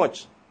agreeing too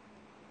much.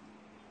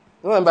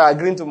 Remember,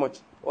 agreeing too much.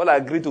 All I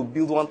agree to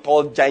build one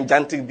tall,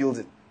 gigantic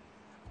building.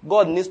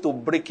 God needs to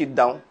break it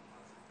down.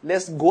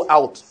 Let's go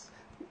out.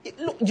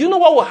 Look, do you know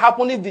what will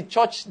happen if the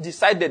church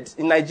decided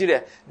in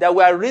Nigeria that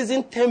we are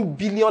raising 10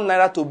 billion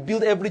naira to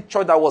build every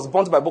church that was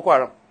burnt by Boko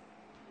Haram?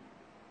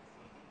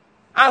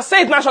 And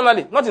say it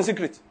nationally, not in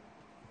secret.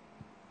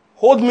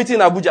 Hold meeting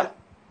in Abuja.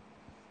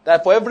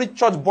 That for every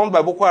church burnt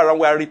by Boko Haram,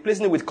 we are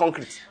replacing it with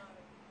concrete.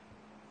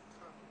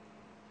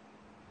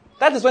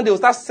 That is when they will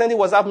start sending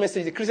WhatsApp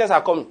messages. The Christians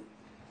are coming.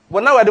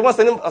 But now we are the ones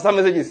sending WhatsApp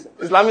messages.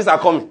 Islamists are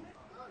coming.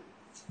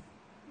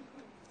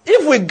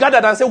 If we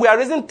gathered and say we are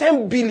raising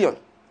 10 billion,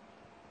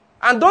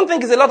 and don't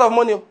think it's a lot of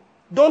money.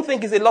 Don't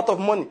think it's a lot of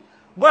money.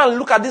 Go and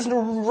look at these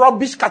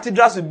rubbish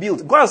cathedrals we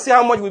built. Go and see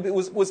how much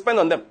we spend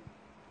on them.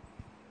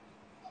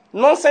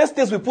 Nonsense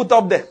things we put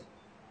up there.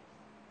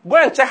 Go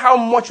and check how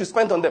much we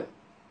spent on them.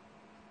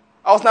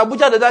 I was in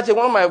Abuja the other day.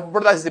 One of my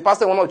brothers is the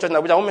pastor in one of the church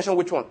in Abuja. I won't mention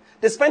which one.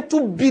 They spent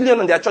 2 billion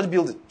on their church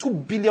building. 2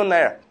 billion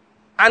naira.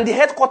 And the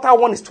headquarter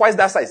one is twice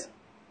that size.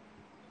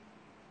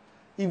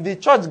 If the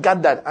church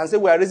gathered and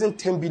said we are raising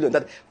 10 billion,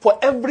 that for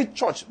every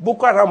church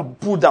Boko Haram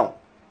pulled down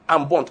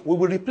and burnt, we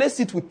will replace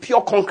it with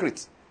pure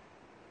concrete.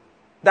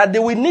 That they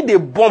will need a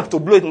bomb to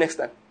blow it next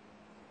time.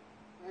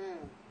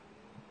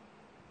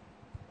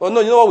 Oh no,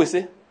 you know what we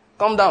say?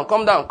 Come down,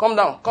 come down, come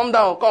down, come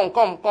down,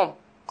 come.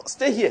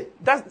 Stay here.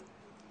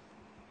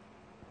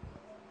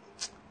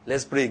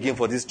 Let's pray again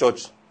for this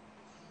church.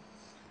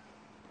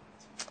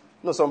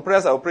 No, some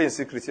prayers I will pray in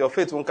secret. Your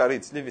faith won't carry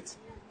it. Leave it.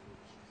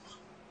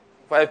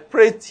 If I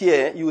pray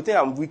here, you will think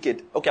I'm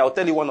wicked. Okay, I'll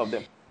tell you one of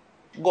them.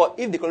 God,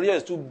 if the congregation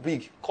is too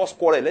big, cause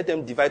quarrel, let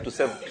them divide to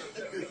 7.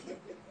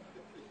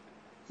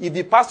 If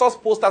the pastor's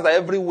posters are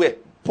everywhere,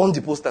 burn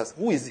the posters.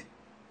 Who is he?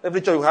 Every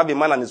church will have a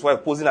man and his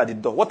wife posing at the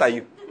door. What are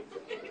you?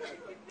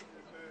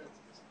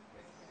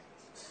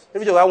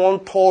 Every church will have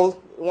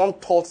one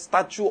tall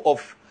statue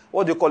of,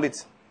 what do you call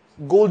it?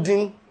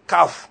 Golden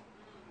calf.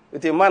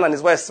 With a man and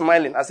his wife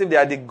smiling as if they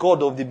are the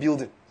god of the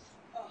building.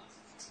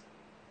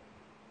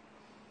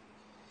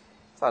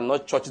 Those are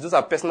not churches. Those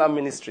are personal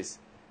ministries.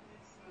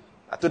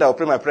 I told you I will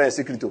pray my prayer in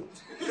secret too.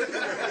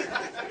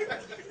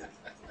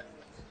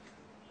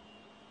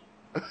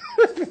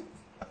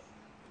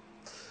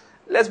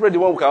 Let's pray the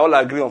one we can all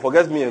agree on.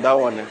 Forget me on that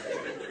one.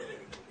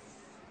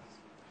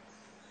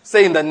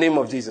 Say in the name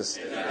of Jesus.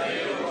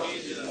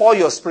 Pour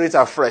your spirit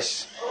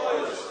afresh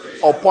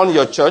upon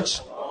your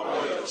church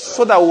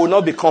so that we will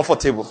not be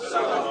comfortable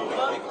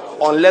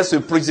unless we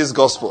preach this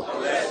gospel.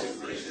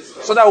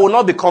 So that we will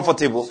not be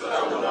comfortable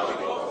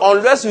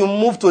unless we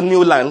move to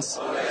new lands,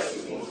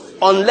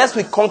 unless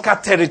we conquer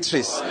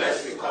territories.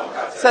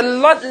 Say,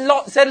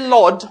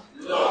 Lord,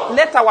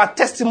 let our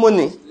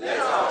testimony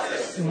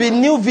be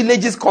new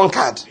villages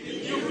conquered.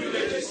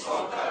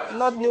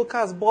 Not new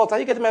cars bought. Are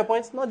you getting my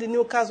point? Not the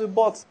new cars we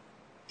bought.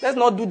 Let's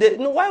not do that.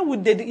 Why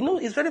would they?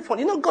 It's very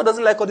funny. God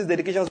doesn't like all these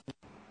dedications.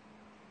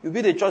 You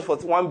build a church for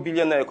 1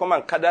 billion, you come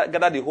and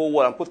gather the whole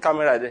world and put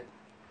camera there.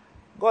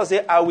 God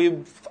say, I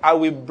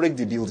will break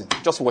the building.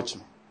 Just watch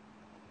me.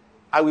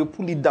 I will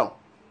pull it down.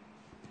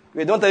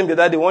 We don't tell him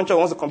that the one church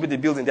wants to complete the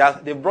building.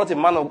 They brought a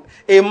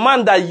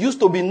man that used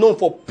to be known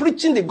for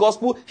preaching the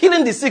gospel,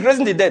 healing the sick,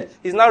 raising the dead.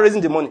 He's now raising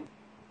the money.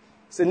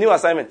 It's a new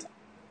assignment.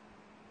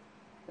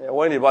 You're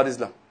worrying about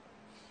Islam.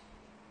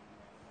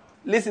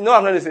 Listen, what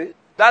I'm trying to say?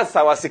 That's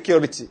our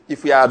security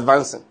if we are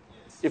advancing.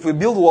 If we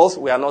build walls,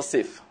 we are not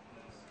safe.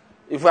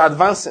 If we are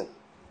advancing,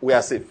 we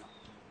are safe.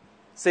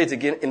 Say it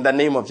again, in the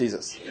name of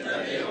Jesus.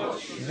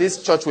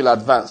 This church will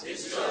advance.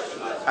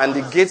 And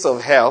the gates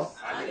of hell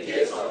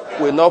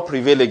will not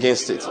prevail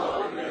against it.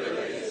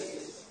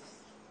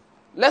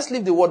 Let's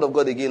leave the word of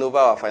God again over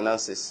our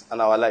finances and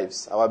our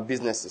lives, our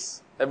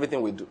businesses,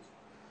 everything we do.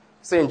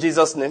 Say in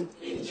Jesus' name,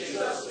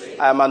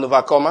 I am an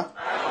overcomer.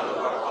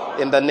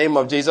 In the name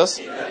of Jesus,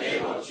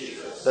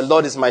 the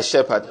Lord is my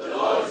shepherd.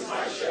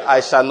 I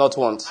shall not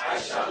want.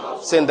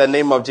 Say in the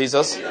name of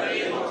Jesus,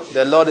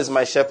 the Lord is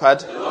my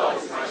shepherd.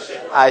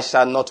 I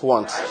shall not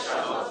want.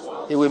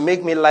 He will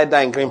make me lie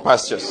down in green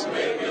pastures.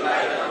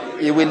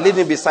 He will lead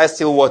me beside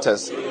still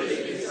waters.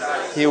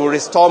 He will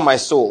restore my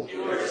soul.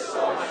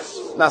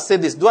 Now say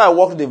this. Do I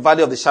walk through the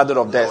valley of the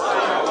shadow of death?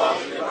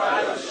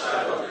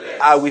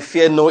 I will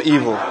fear no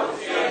evil.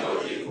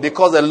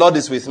 Because the Lord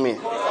is with me.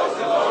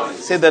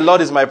 Say the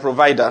Lord is my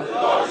provider.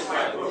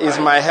 Is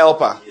my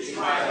helper.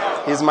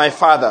 He's my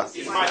father.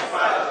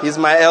 He's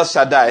my El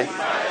Shaddai.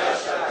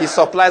 He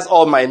supplies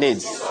all my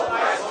needs.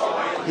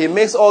 He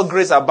makes all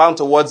grace abound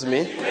towards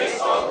me.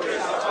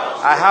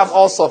 I have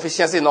all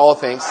sufficiency in all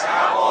things.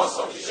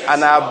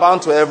 And I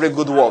abound to every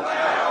good work.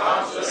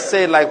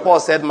 Say like Paul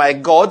said, my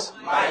God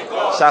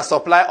shall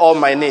supply all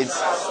my needs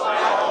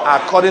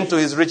according to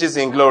his riches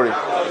in glory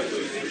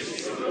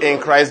in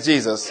Christ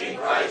Jesus.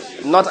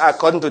 Not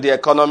according to the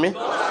economy,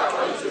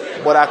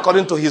 but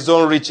according to his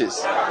own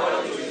riches.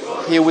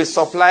 He will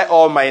supply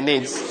all my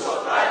needs.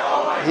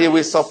 He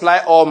will supply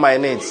all my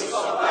needs.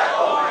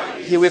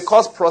 He will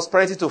cause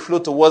prosperity to flow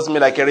towards me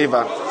like a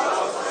river.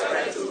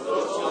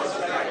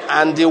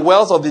 And the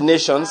wealth of the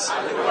nations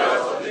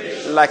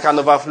like an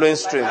overflowing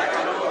stream.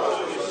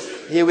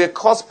 He will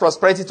cause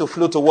prosperity to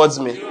flow towards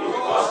me.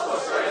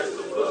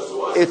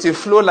 It will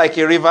flow like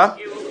a river.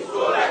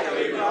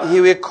 He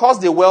will cause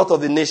the wealth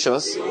of the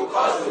nations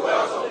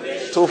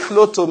to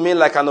flow to me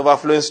like an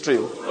overflowing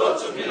stream.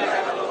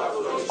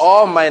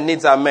 All my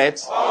needs are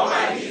met.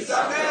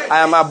 I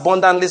am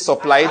abundantly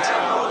supplied.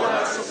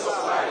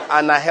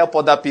 And I help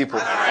other people.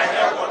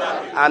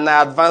 And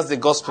I advance the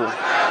gospel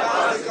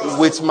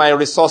with my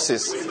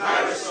resources.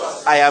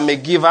 I am a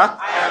giver.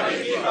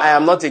 I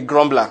am not a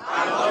grumbler.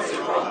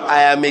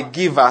 I am a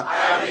giver.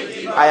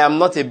 I am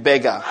not a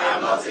beggar.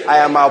 I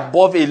am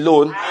above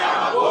alone.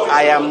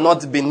 I am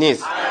not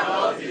beneath.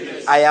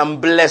 I am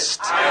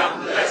blessed.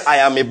 I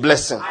am a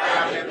blessing.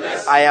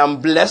 I am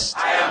blessed.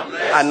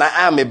 And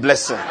I am a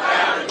blessing.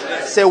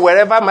 Say,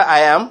 wherever I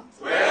am,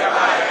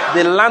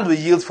 the land will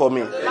yield for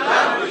me.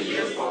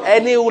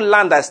 Any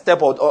land I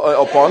step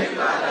upon,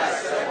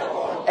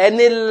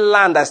 any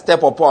land I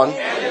step upon,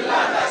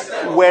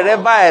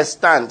 wherever I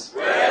stand,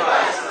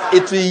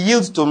 It will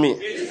yield to me.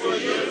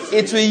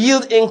 It will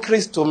yield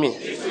increase to me.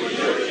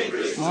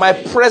 My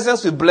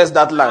presence will bless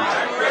that land.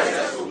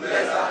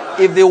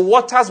 If the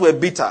waters were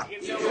bitter,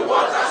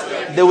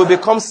 they will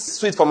become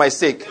sweet for my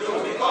sake.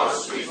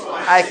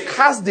 I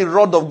cast the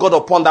rod of God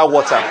upon that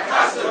water,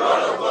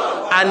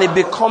 and it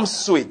becomes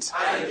sweet.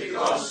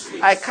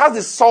 I cast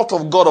the salt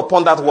of God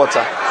upon that water,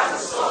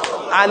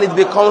 and it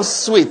becomes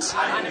sweet.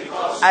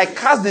 I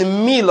cast the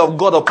meal of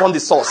God upon the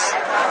source,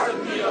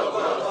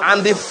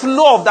 and the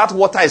flow of that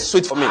water is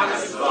sweet for me.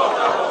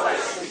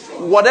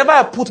 Whatever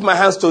I put my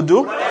hands to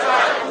do,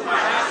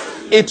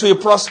 it will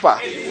prosper.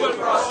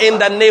 In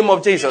the name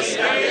of Jesus.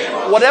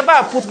 Whatever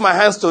I put my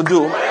hands to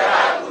do,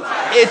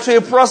 it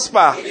will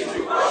prosper.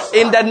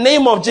 In the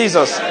name of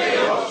Jesus.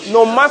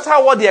 No matter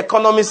what the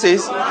economy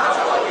says,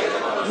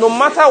 no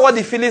matter what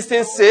the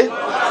Philistines say,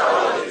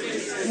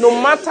 no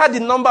matter the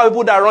number of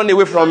people that run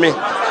away from me,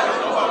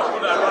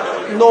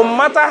 no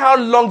matter how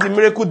long the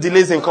miracle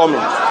delays in coming,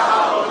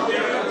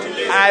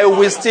 I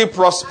will still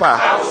prosper.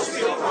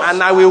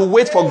 And I will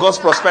wait for God's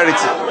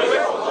prosperity.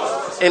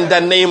 In the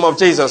name of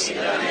Jesus.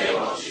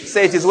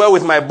 Say, it is well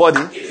with my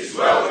body,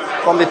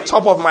 from the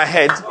top of my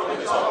head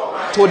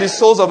to the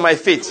soles of my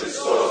feet.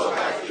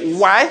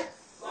 Why?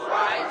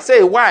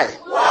 Say, why?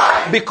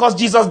 Because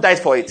Jesus died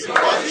for it.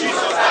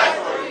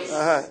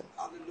 Uh-huh.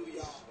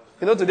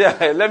 You know,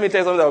 today, let me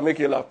tell you something that will make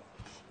you laugh.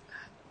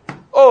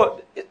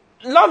 Oh,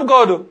 love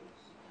God.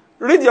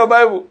 Read your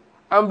Bible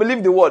and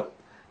believe the word.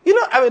 You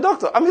know, I'm a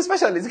doctor. I'm a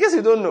specialist. In case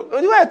you don't know.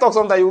 The way I talk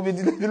sometimes, you will be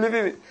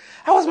believing me.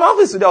 I was in my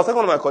office today. I was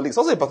talking to one of my colleagues,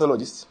 also a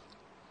pathologist.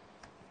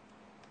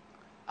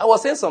 I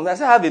was saying something. I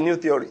said, I have a new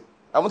theory.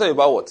 I want to tell you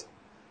about what?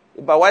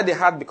 About why the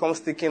heart becomes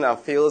thickened and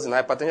fails in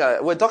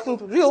hypertension. We're talking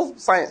real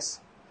science.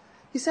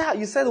 He said,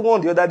 you said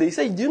one the other day. He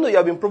said, do you know you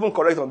have been proven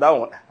correct on that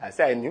one? I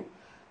said, I knew.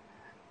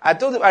 I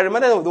told him, I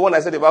reminded him of the one I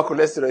said about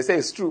cholesterol. He said,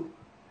 it's true.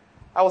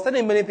 I was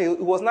telling him many things.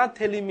 He was not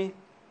telling me.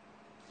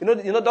 You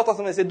know, doctors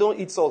sometimes say, don't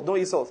eat salt, don't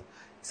eat salt.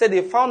 He said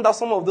they found out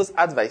some of those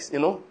advice,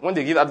 when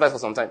they give advice for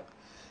some time.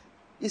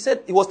 He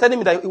said, he was telling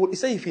me that, he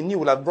said if he knew, he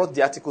would have brought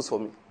the articles for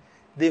me.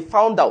 They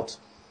found out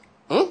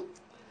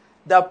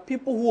that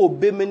people who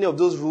obey many of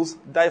those rules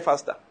die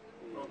faster.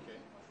 Okay.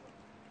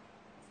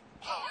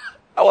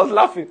 I was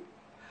laughing.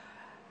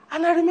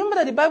 And I remember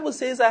that the Bible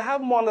says I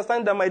have more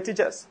understanding than my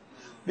teachers.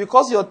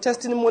 Because your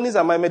testimonies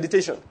are my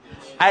meditation.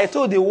 I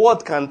told the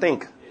word can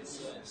think.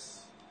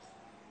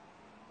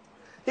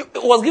 It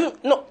was giving,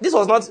 no, this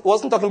was not,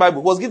 wasn't talking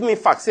Bible. He was giving me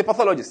facts. Say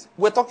pathologist.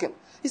 We're talking.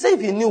 He said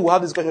if he knew we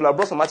have this question, he would have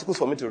brought some articles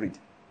for me to read.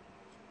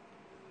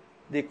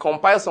 They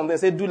compile something,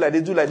 say do like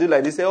this, do like this, do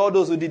like this. They say all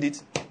those who did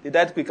it, they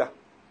died quicker.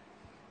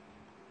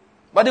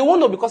 But they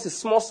won't know because it's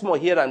small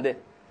here and there.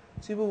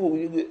 So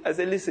people, I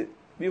said, listen,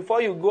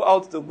 before you go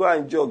out to go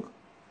and jog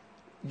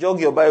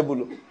your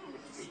Bible.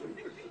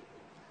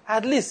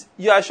 At least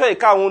you are sure a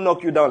car won't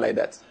knock you down like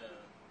that.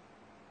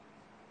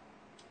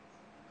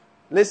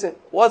 Listen,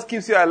 what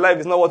keeps you alive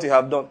is not what you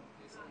have done.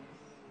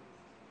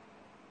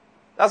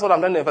 That's what I'm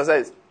trying to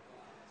emphasize.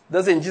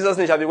 Does in Jesus'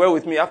 name shall be well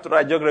with me after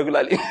I jog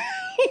regularly.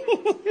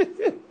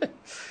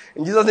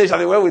 In Jesus' name shall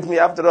be well with me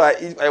after all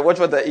I watch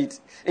what I eat.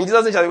 In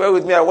Jesus' name shall be well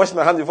with me, I wash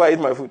my hands before I eat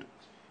my food.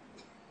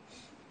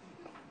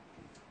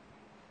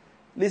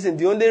 Listen,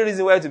 the only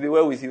reason why it will be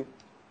well with you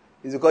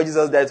is because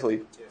Jesus died for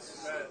you.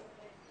 Yes.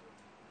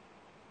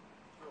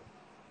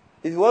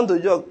 If you want to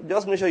jog,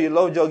 just make sure you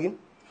love jogging.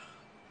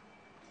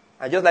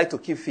 I just like to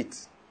keep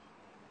fit.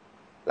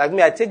 Like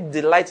me, I take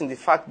delight in the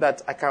fact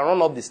that I can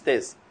run up the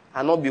stairs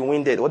and not be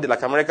winded. What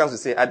the Americans will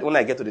say when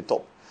I get to the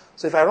top.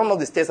 So if I run up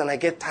the stairs and I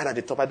get tired at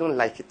the top, I don't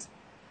like it.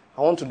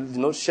 I want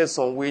to, shed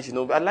some weight,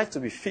 I like to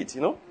be fit,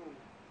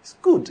 It's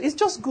good. It's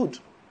just good.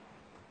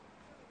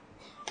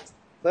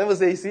 Some people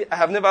say, you see, I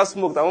have never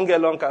smoked. I won't get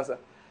lung cancer.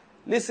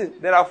 Listen,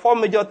 there are 4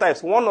 major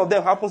types. One of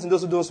them happens in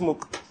those who don't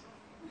smoke.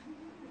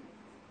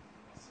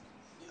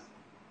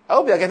 I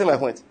hope you are getting my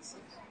point.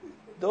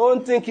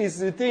 Don't think it's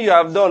the thing you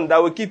have done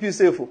that will keep you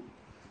safe.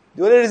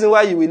 The only reason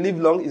why you will live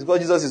long is because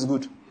Jesus is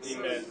good.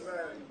 Amen.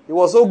 He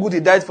was so good, he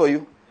died for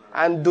you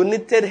and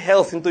donated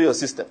health into your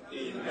system.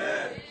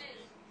 Amen.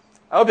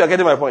 I hope you are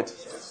getting my point.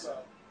 Yes,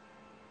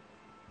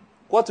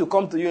 what will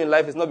come to you in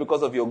life is not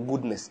because of your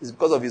goodness. It's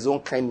because of his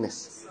own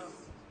kindness.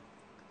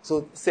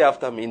 So say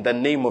after me, in the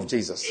name of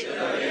Jesus. In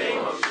the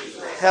name of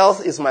Jesus.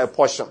 Health is my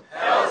portion.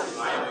 Health is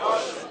my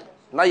portion.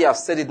 Now you have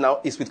said it now.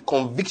 It's with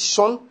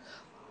conviction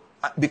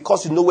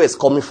because you know where it's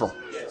coming from.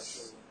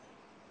 Yes.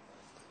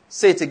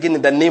 Say it again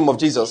in the name of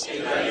Jesus.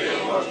 In the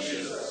name of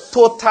Jesus.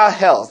 Total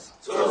health.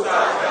 Total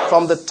health.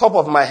 From the top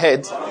of my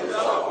head,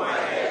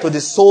 to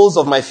the soles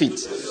of my feet.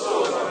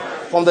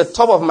 From the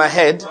top of my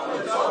head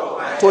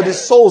to the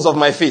soles of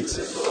my feet.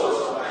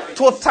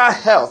 Total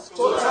health.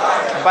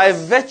 By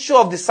virtue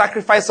of the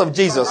sacrifice of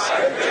Jesus.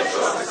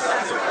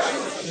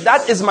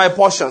 That is my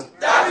portion.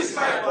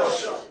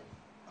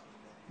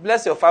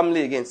 Bless your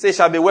family again. Say, it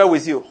shall be well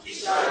with you.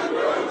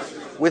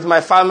 With my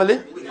family,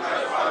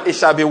 it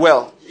shall be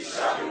well.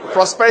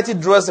 Prosperity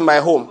dwells in my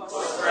home.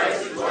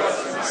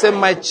 Say,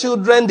 my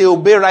children, they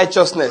obey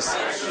righteousness.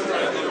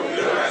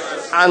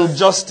 and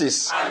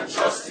justice.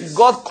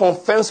 God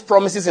confirms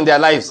promises in their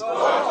lives.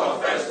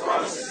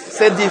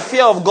 Say, the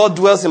fear of God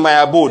dwells in my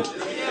abode.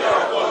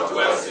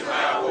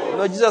 You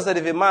know, Jesus said,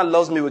 if a man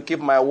loves me, will keep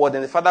my word,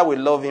 and the Father will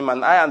love him,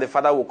 and I and the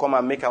Father will come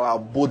and make our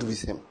abode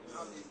with him.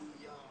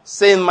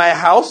 Say, in my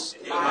house,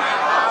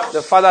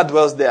 the Father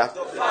dwells there.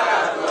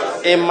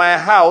 In my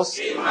house,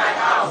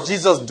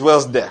 Jesus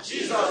dwells there.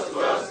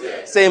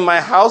 Say, in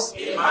my house,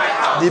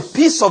 the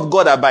peace of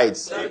God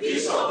abides.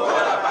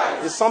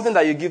 It's something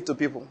that you give to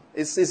people.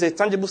 It's a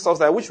tangible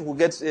substance. I wish we could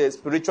get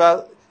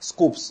spiritual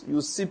scopes.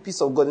 You see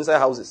peace of God inside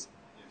houses.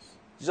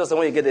 Just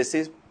when you get there,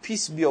 say,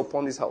 peace be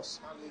upon this house.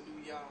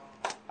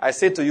 I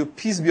say to you,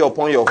 peace be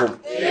upon your home.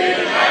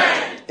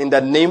 Amen. In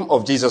the name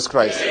of Jesus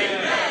Christ.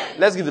 Amen.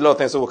 Let's give the Lord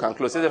thanks so we can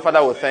close. Say,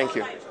 Father, we thank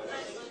you.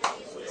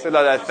 Say,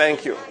 Lord, I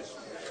thank you.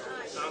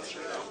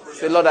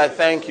 Say, Lord, I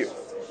thank you.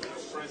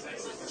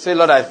 Say,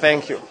 Lord, I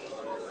thank you.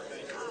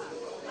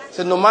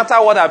 Say, no matter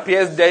what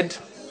appears dead,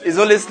 it's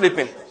only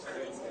sleeping.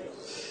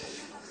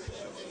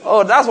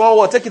 Oh, that's one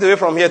word. Take it away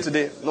from here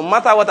today. No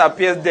matter what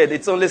appears dead,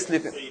 it's only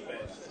sleeping.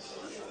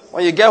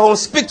 When you get home,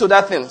 speak to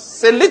that thing.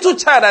 Say, little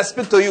child, I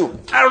speak to you.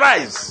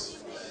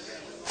 Arise.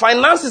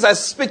 Finances, I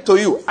speak to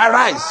you.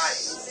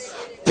 Arise.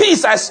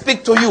 Peace, I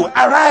speak to you.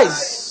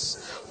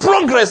 Arise.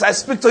 Progress, I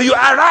speak to you.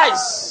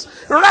 Arise.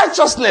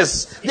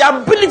 Righteousness, the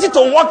ability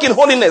to walk in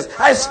holiness,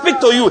 I speak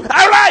to you.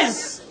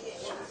 Arise.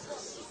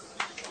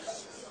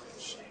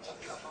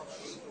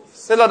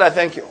 Say, Lord, I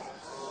thank you.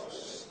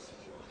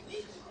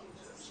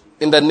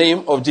 In the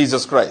name of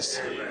Jesus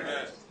Christ.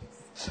 Amen.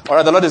 All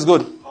right, the Lord is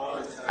good.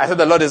 I said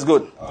the Lord is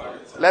good.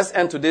 Let's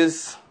end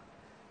today's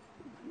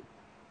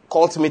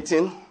cult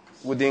meeting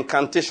with the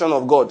incantation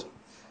of God.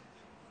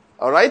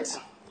 All right?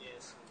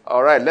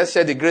 All right, let's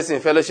share the grace in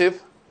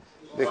fellowship.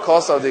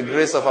 Because of the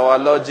grace of our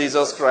Lord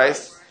Jesus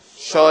Christ,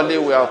 surely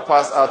we have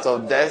passed out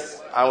of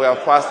death and we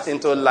have passed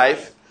into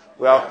life.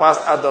 We have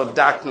passed out of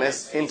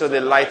darkness into the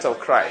light of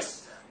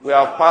Christ. We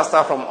have passed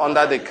out from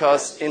under the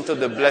curse into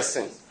the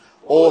blessing.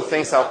 All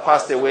things have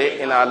passed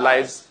away in our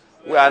lives.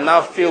 We are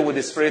now filled with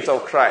the Spirit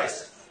of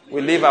Christ. We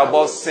live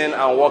above sin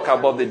and walk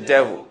above the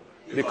devil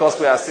because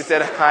we are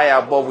seated high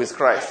above with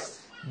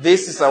Christ.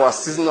 This is our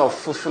season of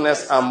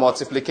fruitfulness and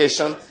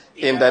multiplication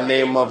in the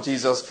name of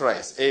Jesus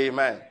Christ.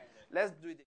 Amen. Let's do it.